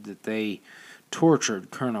appeared that they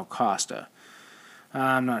tortured Colonel Costa.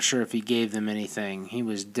 I'm not sure if he gave them anything. He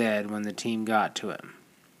was dead when the team got to him."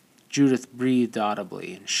 Judith breathed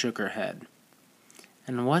audibly and shook her head.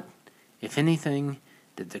 "And what, if anything,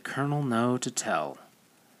 did the colonel know to tell?"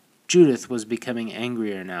 Judith was becoming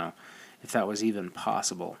angrier now, if that was even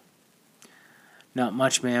possible. "Not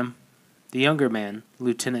much, ma'am." The younger man,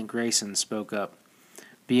 Lieutenant Grayson, spoke up.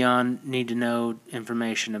 "Beyond need-to-know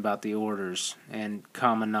information about the orders and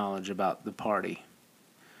common knowledge about the party."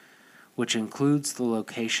 "Which includes the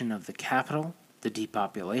location of the capital, the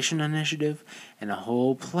depopulation initiative, and a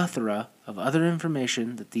whole plethora of other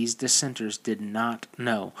information that these dissenters did not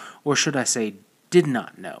know, or should I say, did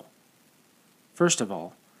not know. First of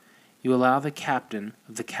all, you allow the captain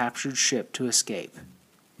of the captured ship to escape.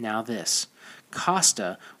 Now this.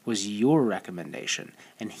 Costa was your recommendation,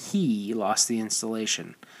 and he lost the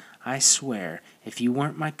installation. I swear, if you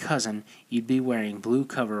weren't my cousin, you'd be wearing blue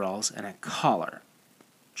coveralls and a collar."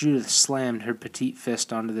 Judith slammed her petite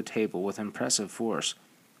fist onto the table with impressive force.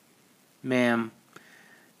 "Ma'am,"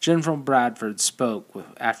 General Bradford spoke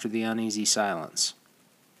after the uneasy silence,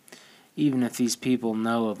 "even if these people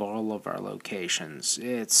know of all of our locations,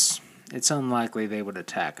 it's unlikely they would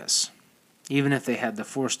attack us. Even if they had the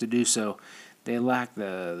force to do so, they lack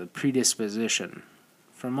the predisposition.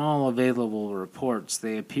 From all available reports,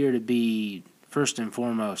 they appear to be, first and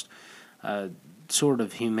foremost, a sort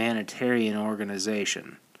of humanitarian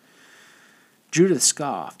organization." Judith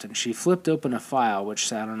scoffed, and she flipped open a file which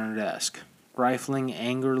sat on her desk. Rifling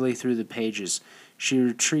angrily through the pages, she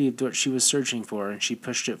retrieved what she was searching for, and she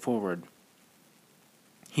pushed it forward.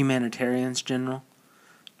 "Humanitarians, General?"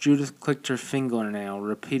 Judith clicked her fingernail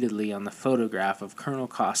repeatedly on the photograph of Colonel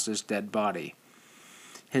Costa's dead body.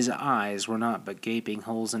 His eyes were not but gaping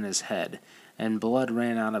holes in his head, and blood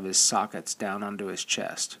ran out of his sockets down onto his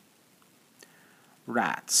chest.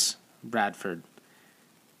 "Rats, Bradford.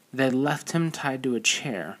 They left him tied to a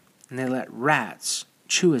chair, and they let rats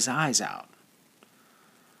chew his eyes out."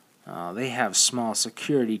 "They have small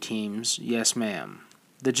security teams, yes, ma'am."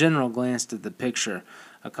 The general glanced at the picture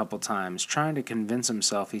a couple times, trying to convince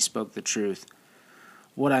himself he spoke the truth.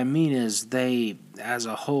 "What I mean is they, as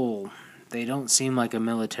a whole, they don't seem like a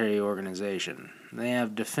military organization. They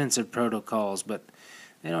have defensive protocols, but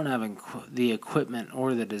they don't have the equipment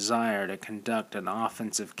or the desire to conduct an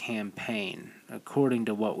offensive campaign, according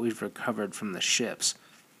to what we've recovered from the ships.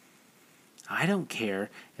 I don't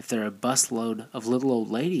care if they're a busload of little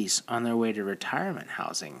old ladies on their way to retirement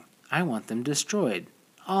housing. I want them destroyed.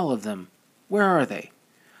 All of them. Where are they?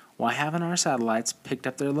 Why haven't our satellites picked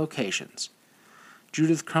up their locations?"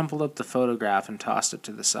 Judith crumpled up the photograph and tossed it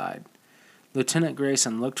to the side. Lieutenant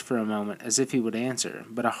Grayson looked for a moment as if he would answer,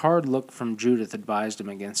 but a hard look from Judith advised him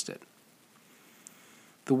against it.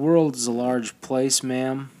 "The world is a large place,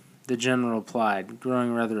 ma'am," the general replied,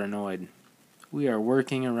 growing rather annoyed. "We are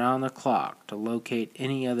working around the clock to locate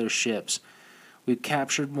any other ships. We've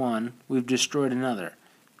captured one, we've destroyed another.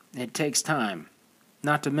 It takes time.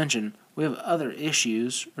 Not to mention, we have other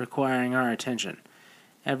issues requiring our attention.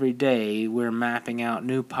 Every day we're mapping out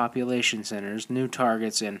new population centers, new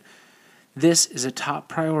targets, and This is a top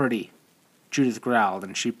priority, Judith growled,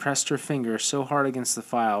 and she pressed her finger so hard against the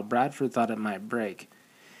file Bradford thought it might break.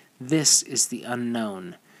 This is the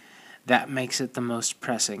unknown. That makes it the most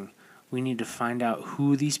pressing. We need to find out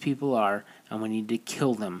who these people are, and we need to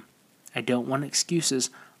kill them. I don't want excuses.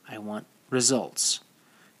 I want results.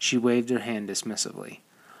 She waved her hand dismissively.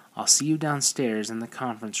 I'll see you downstairs in the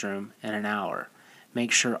conference room in an hour.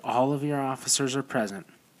 Make sure all of your officers are present.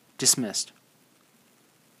 Dismissed.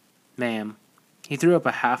 Ma'am. He threw up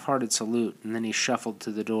a half-hearted salute, and then he shuffled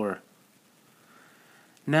to the door.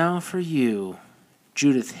 Now for you,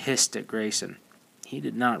 Judith hissed at Grayson. He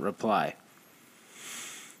did not reply.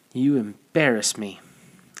 You embarrass me.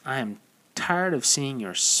 I am tired of seeing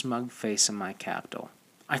your smug face in my capital.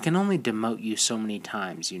 I can only demote you so many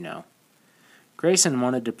times, you know. Grayson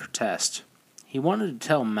wanted to protest. He wanted to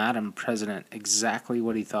tell Madam President exactly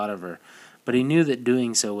what he thought of her, but he knew that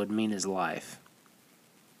doing so would mean his life.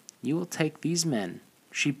 You will take these men.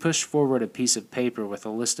 She pushed forward a piece of paper with a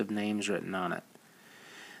list of names written on it.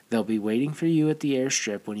 They'll be waiting for you at the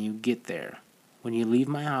airstrip when you get there. When you leave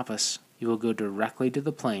my office, you will go directly to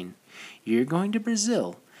the plane. You're going to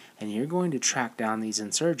Brazil, and you're going to track down these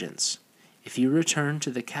insurgents. If you return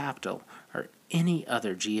to the capital or any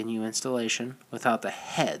other GNU installation without the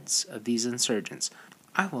heads of these insurgents,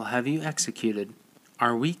 I will have you executed.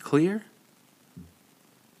 Are we clear?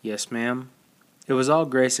 Yes, ma'am. It was all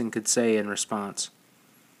Grayson could say in response.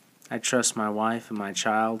 I trust my wife and my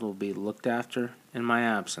child will be looked after in my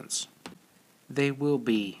absence. They will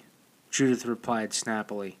be, Judith replied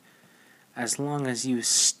snappily, as long as you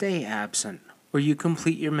stay absent or you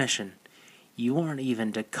complete your mission. You aren't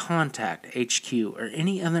even to contact HQ or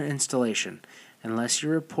any other installation unless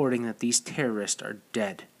you're reporting that these terrorists are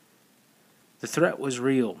dead. The threat was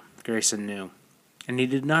real, Grayson knew, and he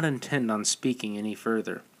did not intend on speaking any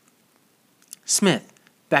further. Smith,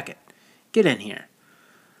 Beckett, get in here.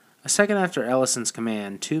 A second after Ellison's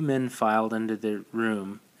command, 2 men filed into the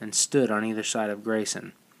room and stood on either side of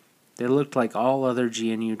Grayson. They looked like all other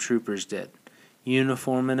GNU troopers did,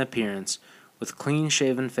 uniform in appearance, with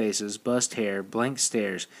clean-shaven faces, buzzed hair, blank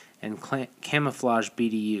stares, and camouflage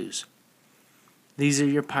BDUs. These are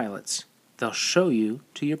your pilots. They'll show you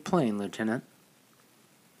to your plane, Lieutenant.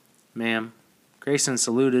 Ma'am. Grayson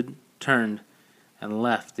saluted, turned, and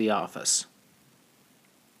left the office.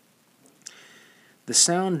 The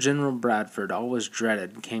sound General Bradford always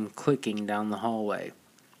dreaded came clicking down the hallway.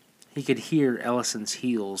 He could hear Ellison's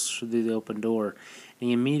heels through the open door, and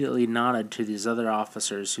he immediately nodded to these other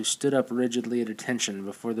officers who stood up rigidly at attention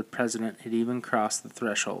before the president had even crossed the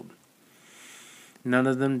threshold. None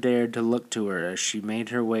of them dared to look to her as she made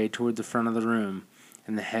her way toward the front of the room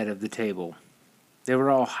and the head of the table. They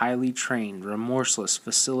were all highly trained, remorseless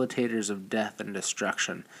facilitators of death and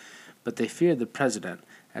destruction, but they feared the president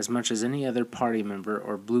as much as any other party member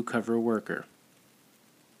or blue-cover worker.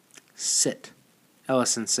 Sit,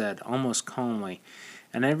 Ellison said, almost calmly,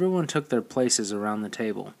 and everyone took their places around the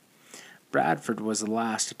table. Bradford was the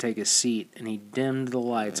last to take a seat, and he dimmed the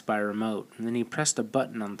lights by remote, and then he pressed a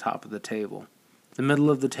button on top of the table. The middle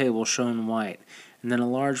of the table shone white, and then a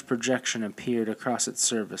large projection appeared across its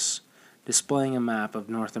surface, displaying a map of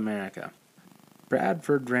North America.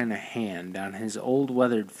 Bradford ran a hand down his old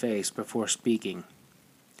weathered face before speaking.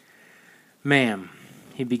 Ma'am,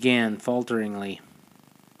 he began falteringly,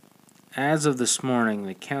 as of this morning,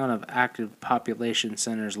 the count of active population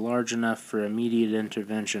centers large enough for immediate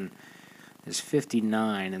intervention is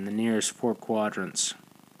 59 in the nearest 4 quadrants.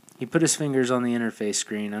 He put his fingers on the interface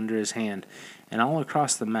screen under his hand, and all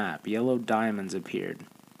across the map, yellow diamonds appeared.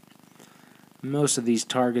 Most of these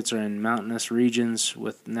targets are in mountainous regions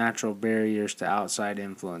with natural barriers to outside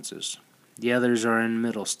influences. The others are in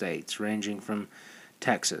middle states, ranging from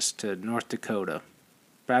Texas to North Dakota.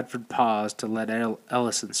 Bradford paused to let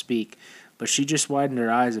Ellison speak, but she just widened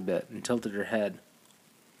her eyes a bit and tilted her head.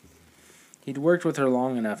 He'd worked with her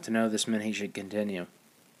long enough to know this meant he should continue.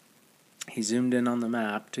 He zoomed in on the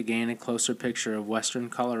map to gain a closer picture of western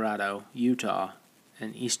Colorado, Utah,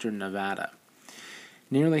 and eastern Nevada.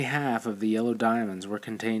 Nearly half of the yellow diamonds were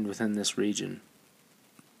contained within this region.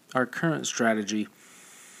 Our current strategy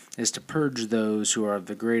is to purge those who are of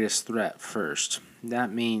the greatest threat first.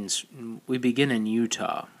 That means we begin in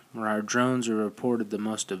Utah, where our drones are reported the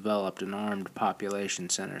most developed and armed population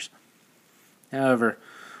centers. However,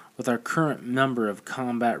 with our current number of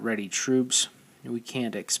combat-ready troops, we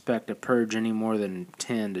can't expect to purge any more than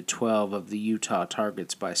 10 to 12 of the Utah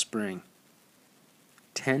targets by spring.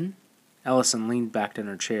 10? Ellison leaned back in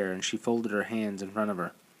her chair, and she folded her hands in front of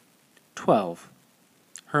her. 12.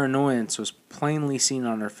 Her annoyance was plainly seen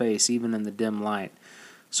on her face even in the dim light,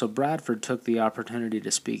 so Bradford took the opportunity to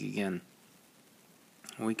speak again.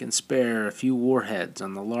 We can spare a few warheads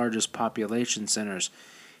on the largest population centers,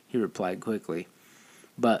 he replied quickly.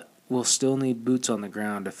 But we'll still need boots on the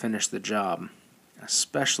ground to finish the job,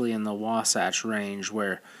 especially in the Wasatch Range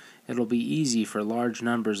where it'll be easy for large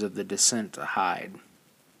numbers of the descent to hide.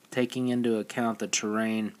 Taking into account the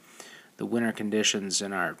terrain, the winter conditions,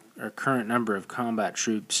 and our current number of combat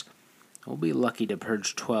troops, we'll be lucky to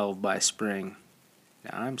purge 12 by spring.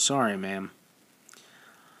 I'm sorry, ma'am.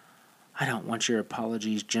 I don't want your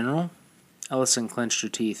apologies, General. Ellison clenched her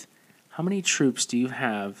teeth. How many troops do you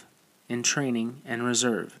have in training and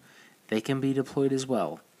reserve? They can be deployed as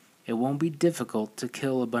well. It won't be difficult to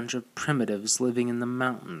kill a bunch of primitives living in the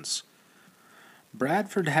mountains.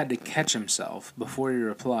 Bradford had to catch himself before he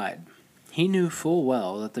replied. He knew full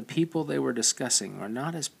well that the people they were discussing were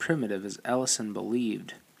not as primitive as Ellison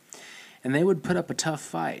believed, and they would put up a tough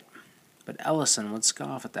fight. But Ellison would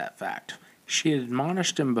scoff at that fact. She had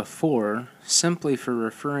admonished him before simply for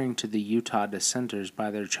referring to the Utah dissenters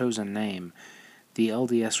by their chosen name, the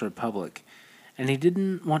LDS Republic, and he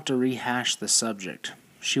didn't want to rehash the subject.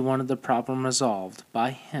 She wanted the problem resolved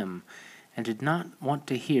by him and did not want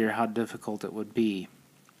to hear how difficult it would be.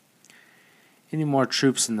 Any more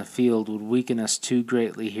troops in the field would weaken us too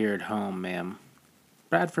greatly here at home, ma'am.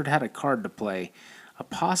 Bradford had a card to play, a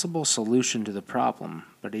possible solution to the problem,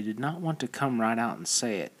 but he did not want to come right out and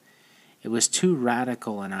say it. It was too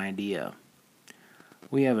radical an idea.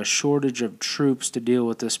 We have a shortage of troops to deal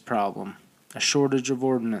with this problem, a shortage of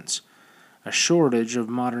ordnance, a shortage of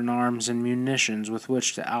modern arms and munitions with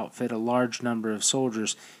which to outfit a large number of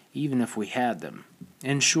soldiers, even if we had them.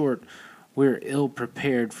 In short, we're ill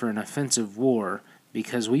prepared for an offensive war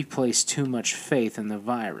because we place too much faith in the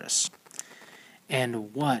virus.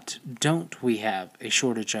 And what don't we have a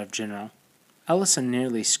shortage of, General? Ellison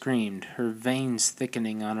nearly screamed, her veins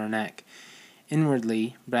thickening on her neck.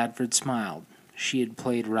 Inwardly, Bradford smiled. She had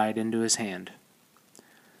played right into his hand.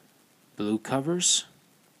 Blue covers?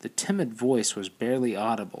 The timid voice was barely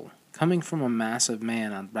audible, coming from a massive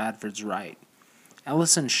man on Bradford's right.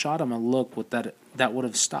 Ellison shot him a look that would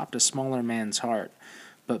have stopped a smaller man's heart,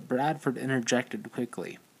 but Bradford interjected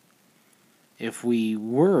quickly. If we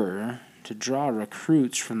were to draw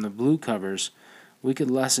recruits from the blue covers, we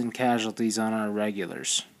could lessen casualties on our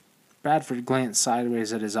regulars. Bradford glanced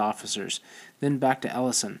sideways at his officers, then back to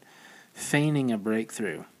Ellison, feigning a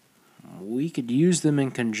breakthrough. We could use them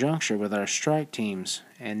in conjunction with our strike teams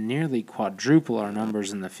and nearly quadruple our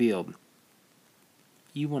numbers in the field.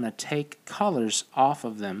 You want to take collars off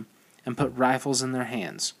of them and put rifles in their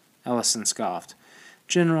hands, Ellison scoffed.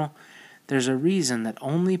 General, there's a reason that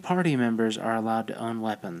only party members are allowed to own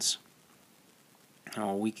weapons.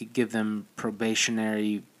 We could give them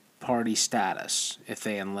probationary party status if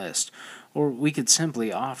they enlist, or we could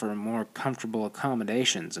simply offer more comfortable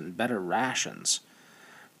accommodations and better rations.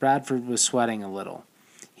 Bradford was sweating a little.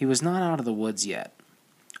 He was not out of the woods yet.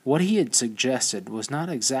 What he had suggested was not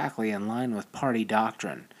exactly in line with party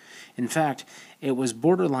doctrine. In fact, it was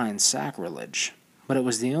borderline sacrilege, but it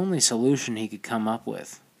was the only solution he could come up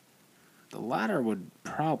with. The latter would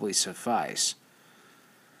probably suffice.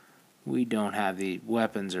 We don't have the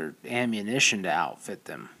weapons or ammunition to outfit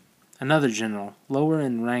them. Another general, lower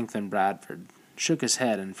in rank than Bradford, shook his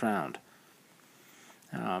head and frowned.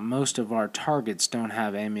 Most of our targets don't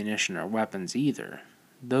have ammunition or weapons either.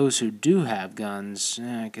 Those who do have guns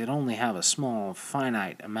could only have a small,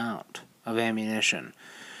 finite amount of ammunition.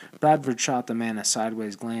 Bradford shot the man a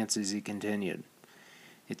sideways glance as he continued.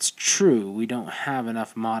 It's true we don't have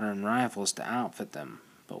enough modern rifles to outfit them,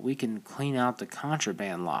 but we can clean out the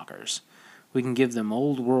contraband lockers. We can give them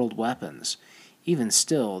old-world weapons. Even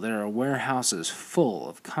still, there are warehouses full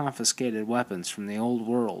of confiscated weapons from the old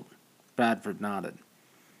world. Bradford nodded.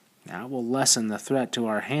 That will lessen the threat to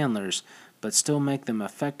our handlers, but still make them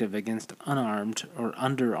effective against unarmed or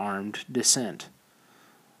underarmed dissent.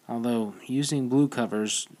 Although using blue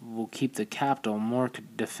covers will keep the capital more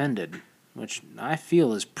defended, which I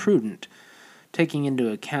feel is prudent, taking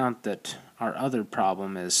into account that our other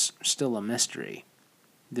problem is still a mystery.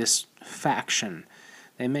 This faction,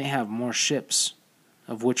 they may have more ships,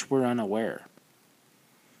 of which we're unaware.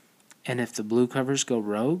 And if the blue covers go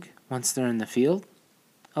rogue once they're in the field?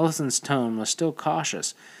 Ellison's tone was still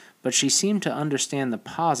cautious, but she seemed to understand the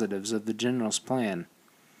positives of the general's plan.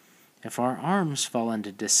 If our arms fall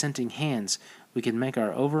into dissenting hands, we can make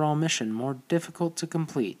our overall mission more difficult to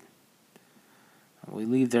complete. We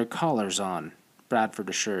leave their collars on, Bradford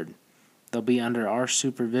assured. They'll be under our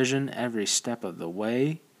supervision every step of the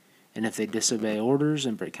way, and if they disobey orders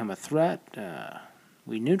and become a threat,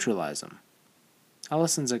 we neutralize them.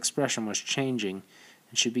 Ellison's expression was changing,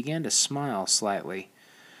 and she began to smile slightly.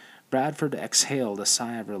 Bradford exhaled a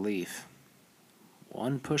sigh of relief.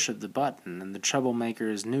 One push of the button and the troublemaker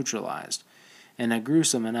is neutralized, in a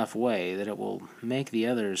gruesome enough way that it will make the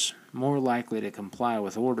others more likely to comply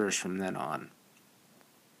with orders from then on.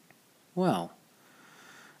 Well,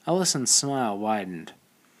 Ellison's smile widened.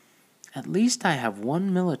 At least I have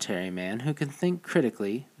one military man who can think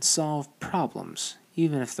critically and solve problems,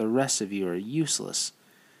 even if the rest of you are useless.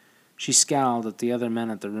 She scowled at the other men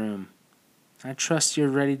at the room. I trust you're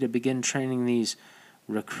ready to begin training these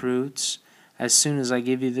recruits as soon as I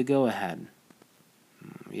give you the go-ahead.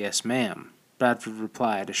 Yes, ma'am, Bradford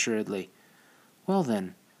replied assuredly. Well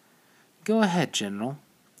then, go ahead, General.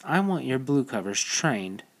 I want your blue covers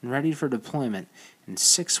trained and ready for deployment in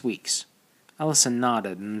 6 weeks. Ellison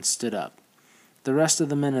nodded and stood up. The rest of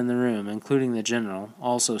the men in the room, including the general,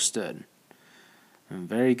 also stood.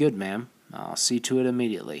 Very good, ma'am. I'll see to it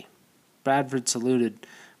immediately. Bradford saluted,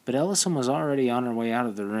 but Ellison was already on her way out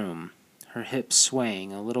of the room, her hips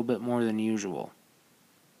swaying a little bit more than usual.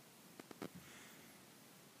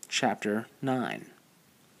 Chapter 9.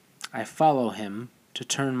 I follow him to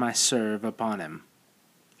turn my serve upon him.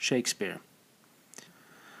 Shakespeare.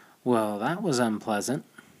 Well, that was unpleasant.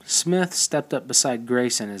 Smith stepped up beside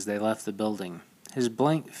Grayson as they left the building. His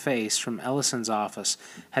blank face from Ellison's office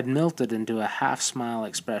had melted into a half-smile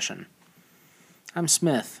expression. I'm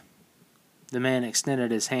Smith. The man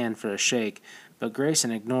extended his hand for a shake, but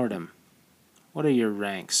Grayson ignored him. What are your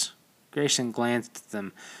ranks? Grayson glanced at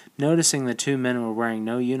them, noticing the two men were wearing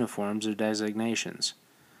no uniforms or designations.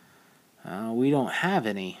 We don't have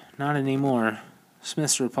any. Not anymore.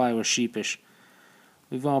 Smith's reply was sheepish.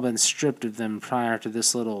 We've all been stripped of them prior to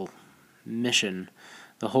this little mission.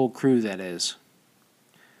 The whole crew, that is.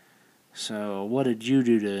 So, what did you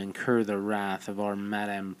do to incur the wrath of our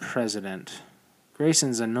Madam President?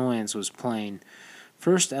 Grayson's annoyance was plain.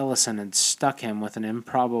 First Ellison had stuck him with an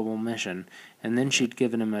improbable mission, and then she'd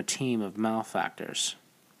given him a team of malefactors.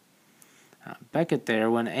 Beckett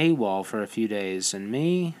there went AWOL for a few days, and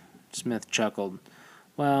me? Smith chuckled.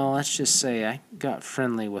 Well, let's just say I got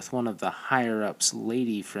friendly with one of the higher-up's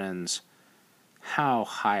lady friends. How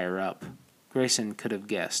higher up? Grayson could have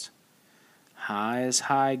guessed. High as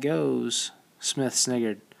high goes, Smith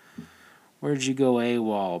sniggered. Where'd you go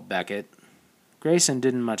AWOL, Beckett? Grayson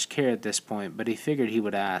didn't much care at this point, but he figured he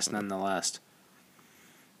would ask nonetheless.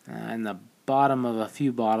 In the bottom of a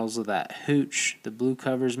few bottles of that hooch the blue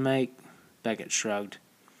covers make, Beckett shrugged.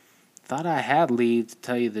 Thought I had leave to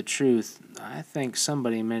tell you the truth. I think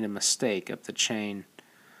somebody made a mistake up the chain.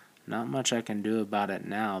 Not much I can do about it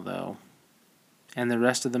now, though. And the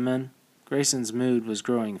rest of the men? Grayson's mood was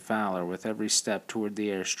growing fouler with every step toward the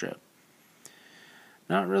airstrip.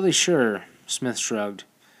 Not really sure, Smith shrugged.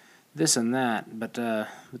 This and that, but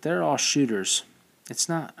they're all shooters. It's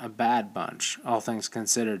not a bad bunch, all things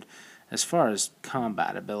considered, as far as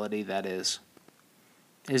combat ability, that is.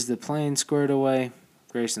 Is the plane squared away?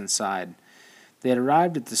 Grayson sighed. They had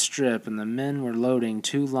arrived at the strip, and the men were loading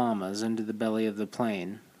 2 llamas into the belly of the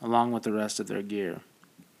plane, along with the rest of their gear.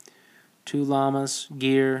 2 llamas,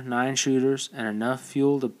 gear, 9 shooters, and enough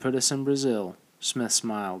fuel to put us in Brazil, Smith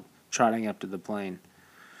smiled, trotting up to the plane.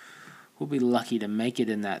 We'll be lucky to make it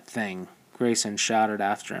in that thing, Grayson shouted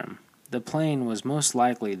after him. The plane was most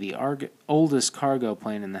likely the oldest cargo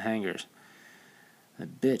plane in the hangars. The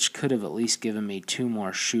bitch could have at least given me 2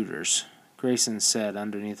 more shooters, Grayson said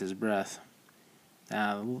underneath his breath.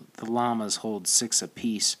 The llamas hold 6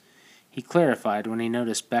 apiece, he clarified when he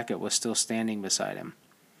noticed Beckett was still standing beside him.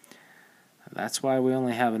 That's why we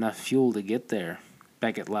only have enough fuel to get there,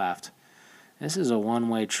 Beckett laughed. This is a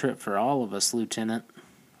one-way trip for all of us, Lieutenant.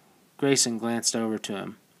 Grayson glanced over to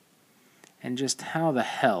him. And just how the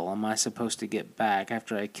hell am I supposed to get back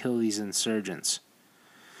after I kill these insurgents?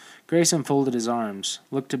 Grayson folded his arms,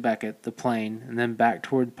 looked to Beckett, the plane, and then back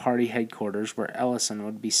toward party headquarters where Ellison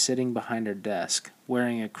would be sitting behind her desk,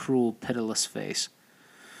 wearing a cruel, pitiless face.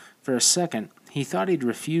 For a second, he thought he'd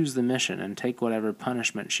refuse the mission and take whatever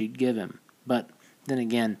punishment she'd give him, but then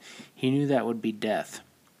again, he knew that would be death.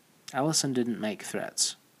 Ellison didn't make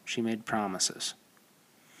threats. She made promises.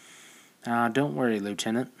 Don't worry,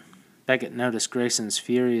 Lieutenant. Beckett noticed Grayson's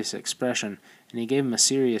furious expression, and he gave him a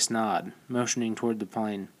serious nod, motioning toward the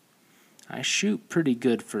plane. I shoot pretty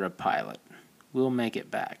good for a pilot. We'll make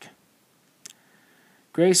it back.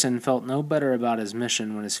 Grayson felt no better about his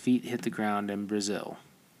mission when his feet hit the ground in Brazil.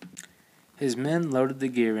 His men loaded the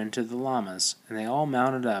gear into the llamas, and they all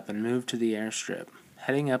mounted up and moved to the airstrip,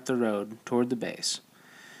 heading up the road toward the base.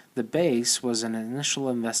 The base was an initial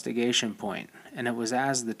investigation point, and it was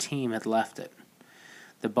as the team had left it.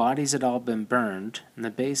 The bodies had all been burned, and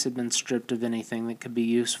the base had been stripped of anything that could be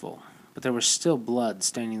useful, but there was still blood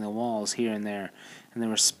staining the walls here and there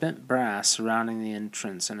was spent brass surrounding the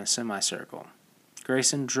entrance in a semicircle.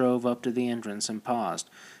 Grayson drove up to the entrance and paused,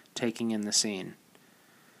 taking in the scene.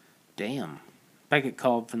 "Damn," Beckett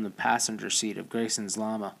called from the passenger seat of Grayson's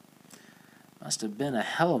llama. "Must have been a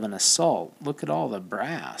hell of an assault. Look at all the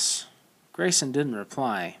brass." Grayson didn't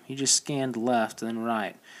reply. He just scanned left and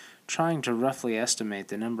right, trying to roughly estimate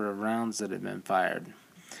the number of rounds that had been fired.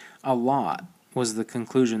 A lot was the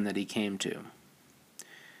conclusion that he came to.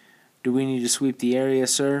 "Do we need to sweep the area,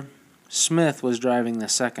 sir?" Smith was driving the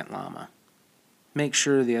second llama. "Make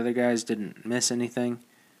sure the other guys didn't miss anything?"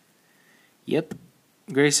 "Yep,"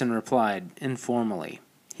 Grayson replied, informally.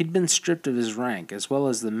 He'd been stripped of his rank, as well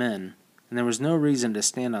as the men, and there was no reason to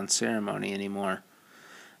stand on ceremony anymore,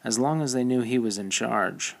 as long as they knew he was in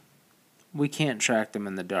charge. "We can't track them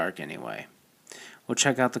in the dark anyway. We'll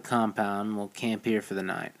check out the compound and we'll camp here for the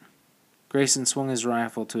night." Grayson swung his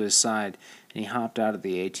rifle to his side, and he hopped out of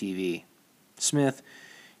the ATV. "Smith,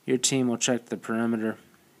 your team will check the perimeter.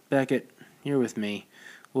 Beckett, you're with me.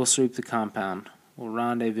 We'll sweep the compound. We'll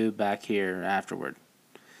rendezvous back here afterward."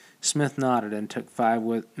 Smith nodded and took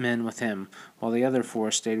 5 men with him, while the other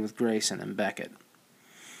 4 stayed with Grayson and Beckett.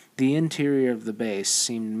 The interior of the base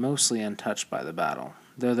seemed mostly untouched by the battle,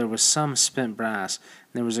 though there was some spent brass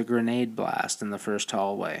and there was a grenade blast in the first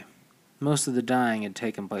hallway. Most of the dying had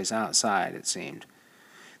taken place outside, it seemed.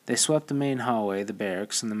 They swept the main hallway, the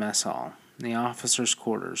barracks, and the mess hall, and the officers'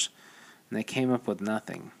 quarters, and they came up with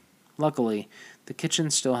nothing. Luckily, the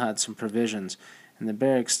kitchen still had some provisions, and the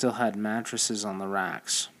barracks still had mattresses on the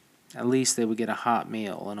racks. At least they would get a hot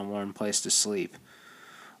meal and a warm place to sleep.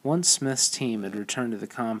 Once Smith's team had returned to the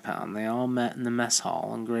compound, they all met in the mess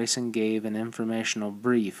hall, and Grayson gave an informational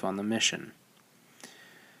brief on the mission.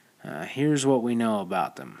 "Here's what we know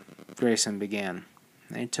about them," Grayson began.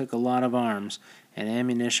 "They took a lot of arms and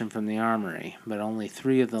ammunition from the armory, but only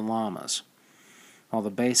 3 of the llamas, while the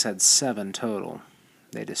base had 7 total.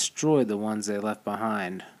 They destroyed the ones they left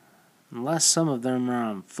behind. Unless some of them are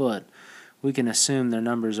on foot, we can assume their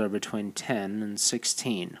numbers are between 10 and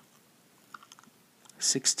 16.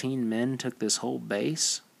 16 men took this whole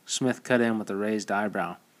base?" Smith cut in with a raised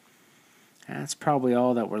eyebrow. "That's probably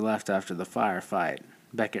all that were left after the firefight,"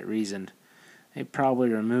 Beckett reasoned. "They probably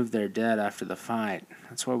removed their dead after the fight.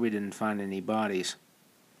 That's why we didn't find any bodies."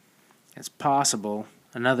 "It's possible,"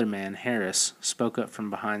 another man, Harris, spoke up from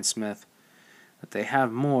behind Smith, "that they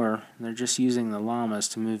have more, and they're just using the llamas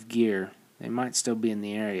to move gear. They might still be in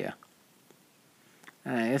the area."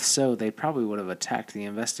 If so, they probably would have attacked the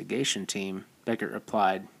investigation team," Beckett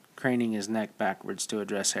replied, craning his neck backwards to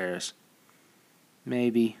address Harris.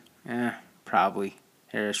 "Maybe. Probably,"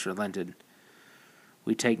 Harris relented.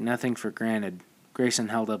 "We take nothing for granted." Grayson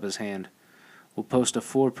held up his hand. "We'll post a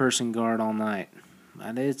 4-person guard all night,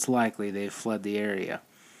 but it's likely they've fled the area."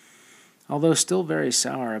 Although still very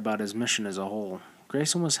sour about his mission as a whole,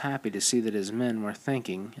 Grayson was happy to see that his men were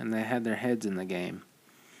thinking and they had their heads in the game.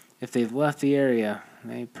 If they've left the area,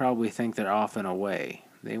 they probably think they're off and away.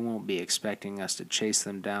 They won't be expecting us to chase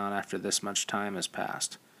them down after this much time has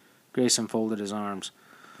passed. Grayson folded his arms.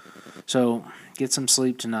 "So, get some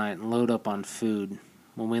sleep tonight and load up on food.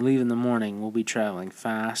 When we leave in the morning, we'll be traveling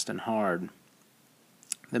fast and hard."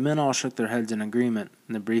 The men all shook their heads in agreement,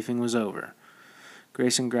 and the briefing was over.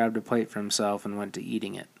 Grayson grabbed a plate for himself and went to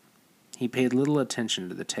eating it. He paid little attention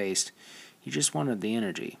to the taste. He just wanted the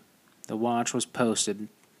energy. The watch was posted,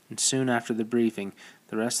 and soon after the briefing,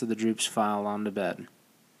 the rest of the troops filed on to bed.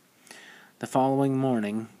 The following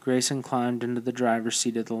morning, Grayson climbed into the driver's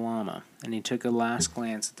seat of the llama, and he took a last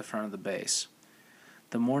glance at the front of the base.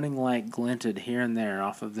 The morning light glinted here and there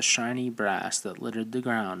off of the shiny brass that littered the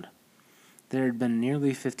ground. There had been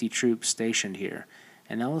nearly 50 troops stationed here,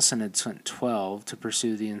 and Ellison had sent 12 to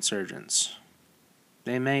pursue the insurgents.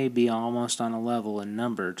 They may be almost on a level in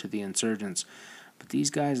number to the insurgents, but these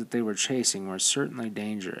guys that they were chasing were certainly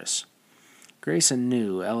dangerous. Grayson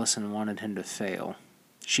knew Ellison wanted him to fail.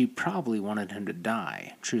 She probably wanted him to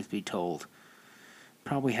die, truth be told.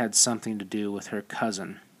 Probably had something to do with her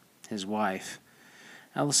cousin, his wife.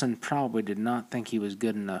 Ellison probably did not think he was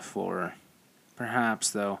good enough for her.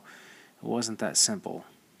 Perhaps, though, it wasn't that simple.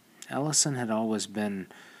 Ellison had always been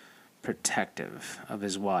protective of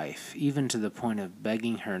his wife, even to the point of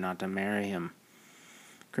begging her not to marry him.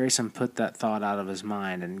 Grayson put that thought out of his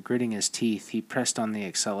mind, and gritting his teeth, he pressed on the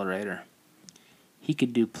accelerator. He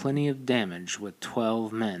could do plenty of damage with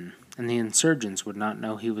 12 men, and the insurgents would not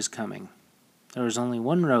know he was coming. There was only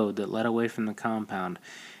one road that led away from the compound,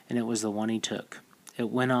 and it was the one he took. It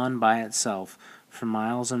went on by itself for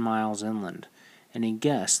miles and miles inland, and he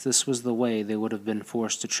guessed this was the way they would have been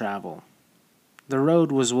forced to travel. The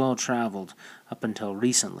road was well traveled up until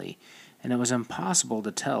recently, and it was impossible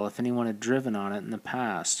to tell if anyone had driven on it in the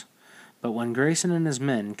past. But when Grayson and his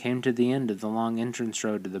men came to the end of the long entrance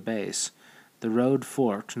road to the base, the road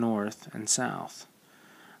forked north and south.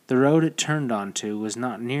 The road it turned onto was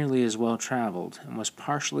not nearly as well traveled and was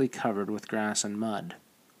partially covered with grass and mud.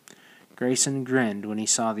 Grayson grinned when he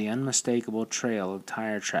saw the unmistakable trail of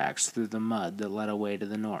tire tracks through the mud that led away to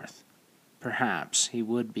the north. Perhaps he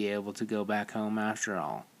would be able to go back home after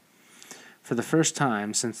all. For the first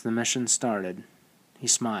time since the mission started, he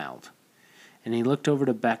smiled, and he looked over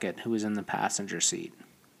to Beckett, who was in the passenger seat.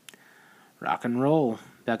 "Rock and roll,"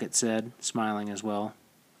 Beckett said, smiling as well.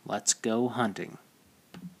 "Let's go hunting."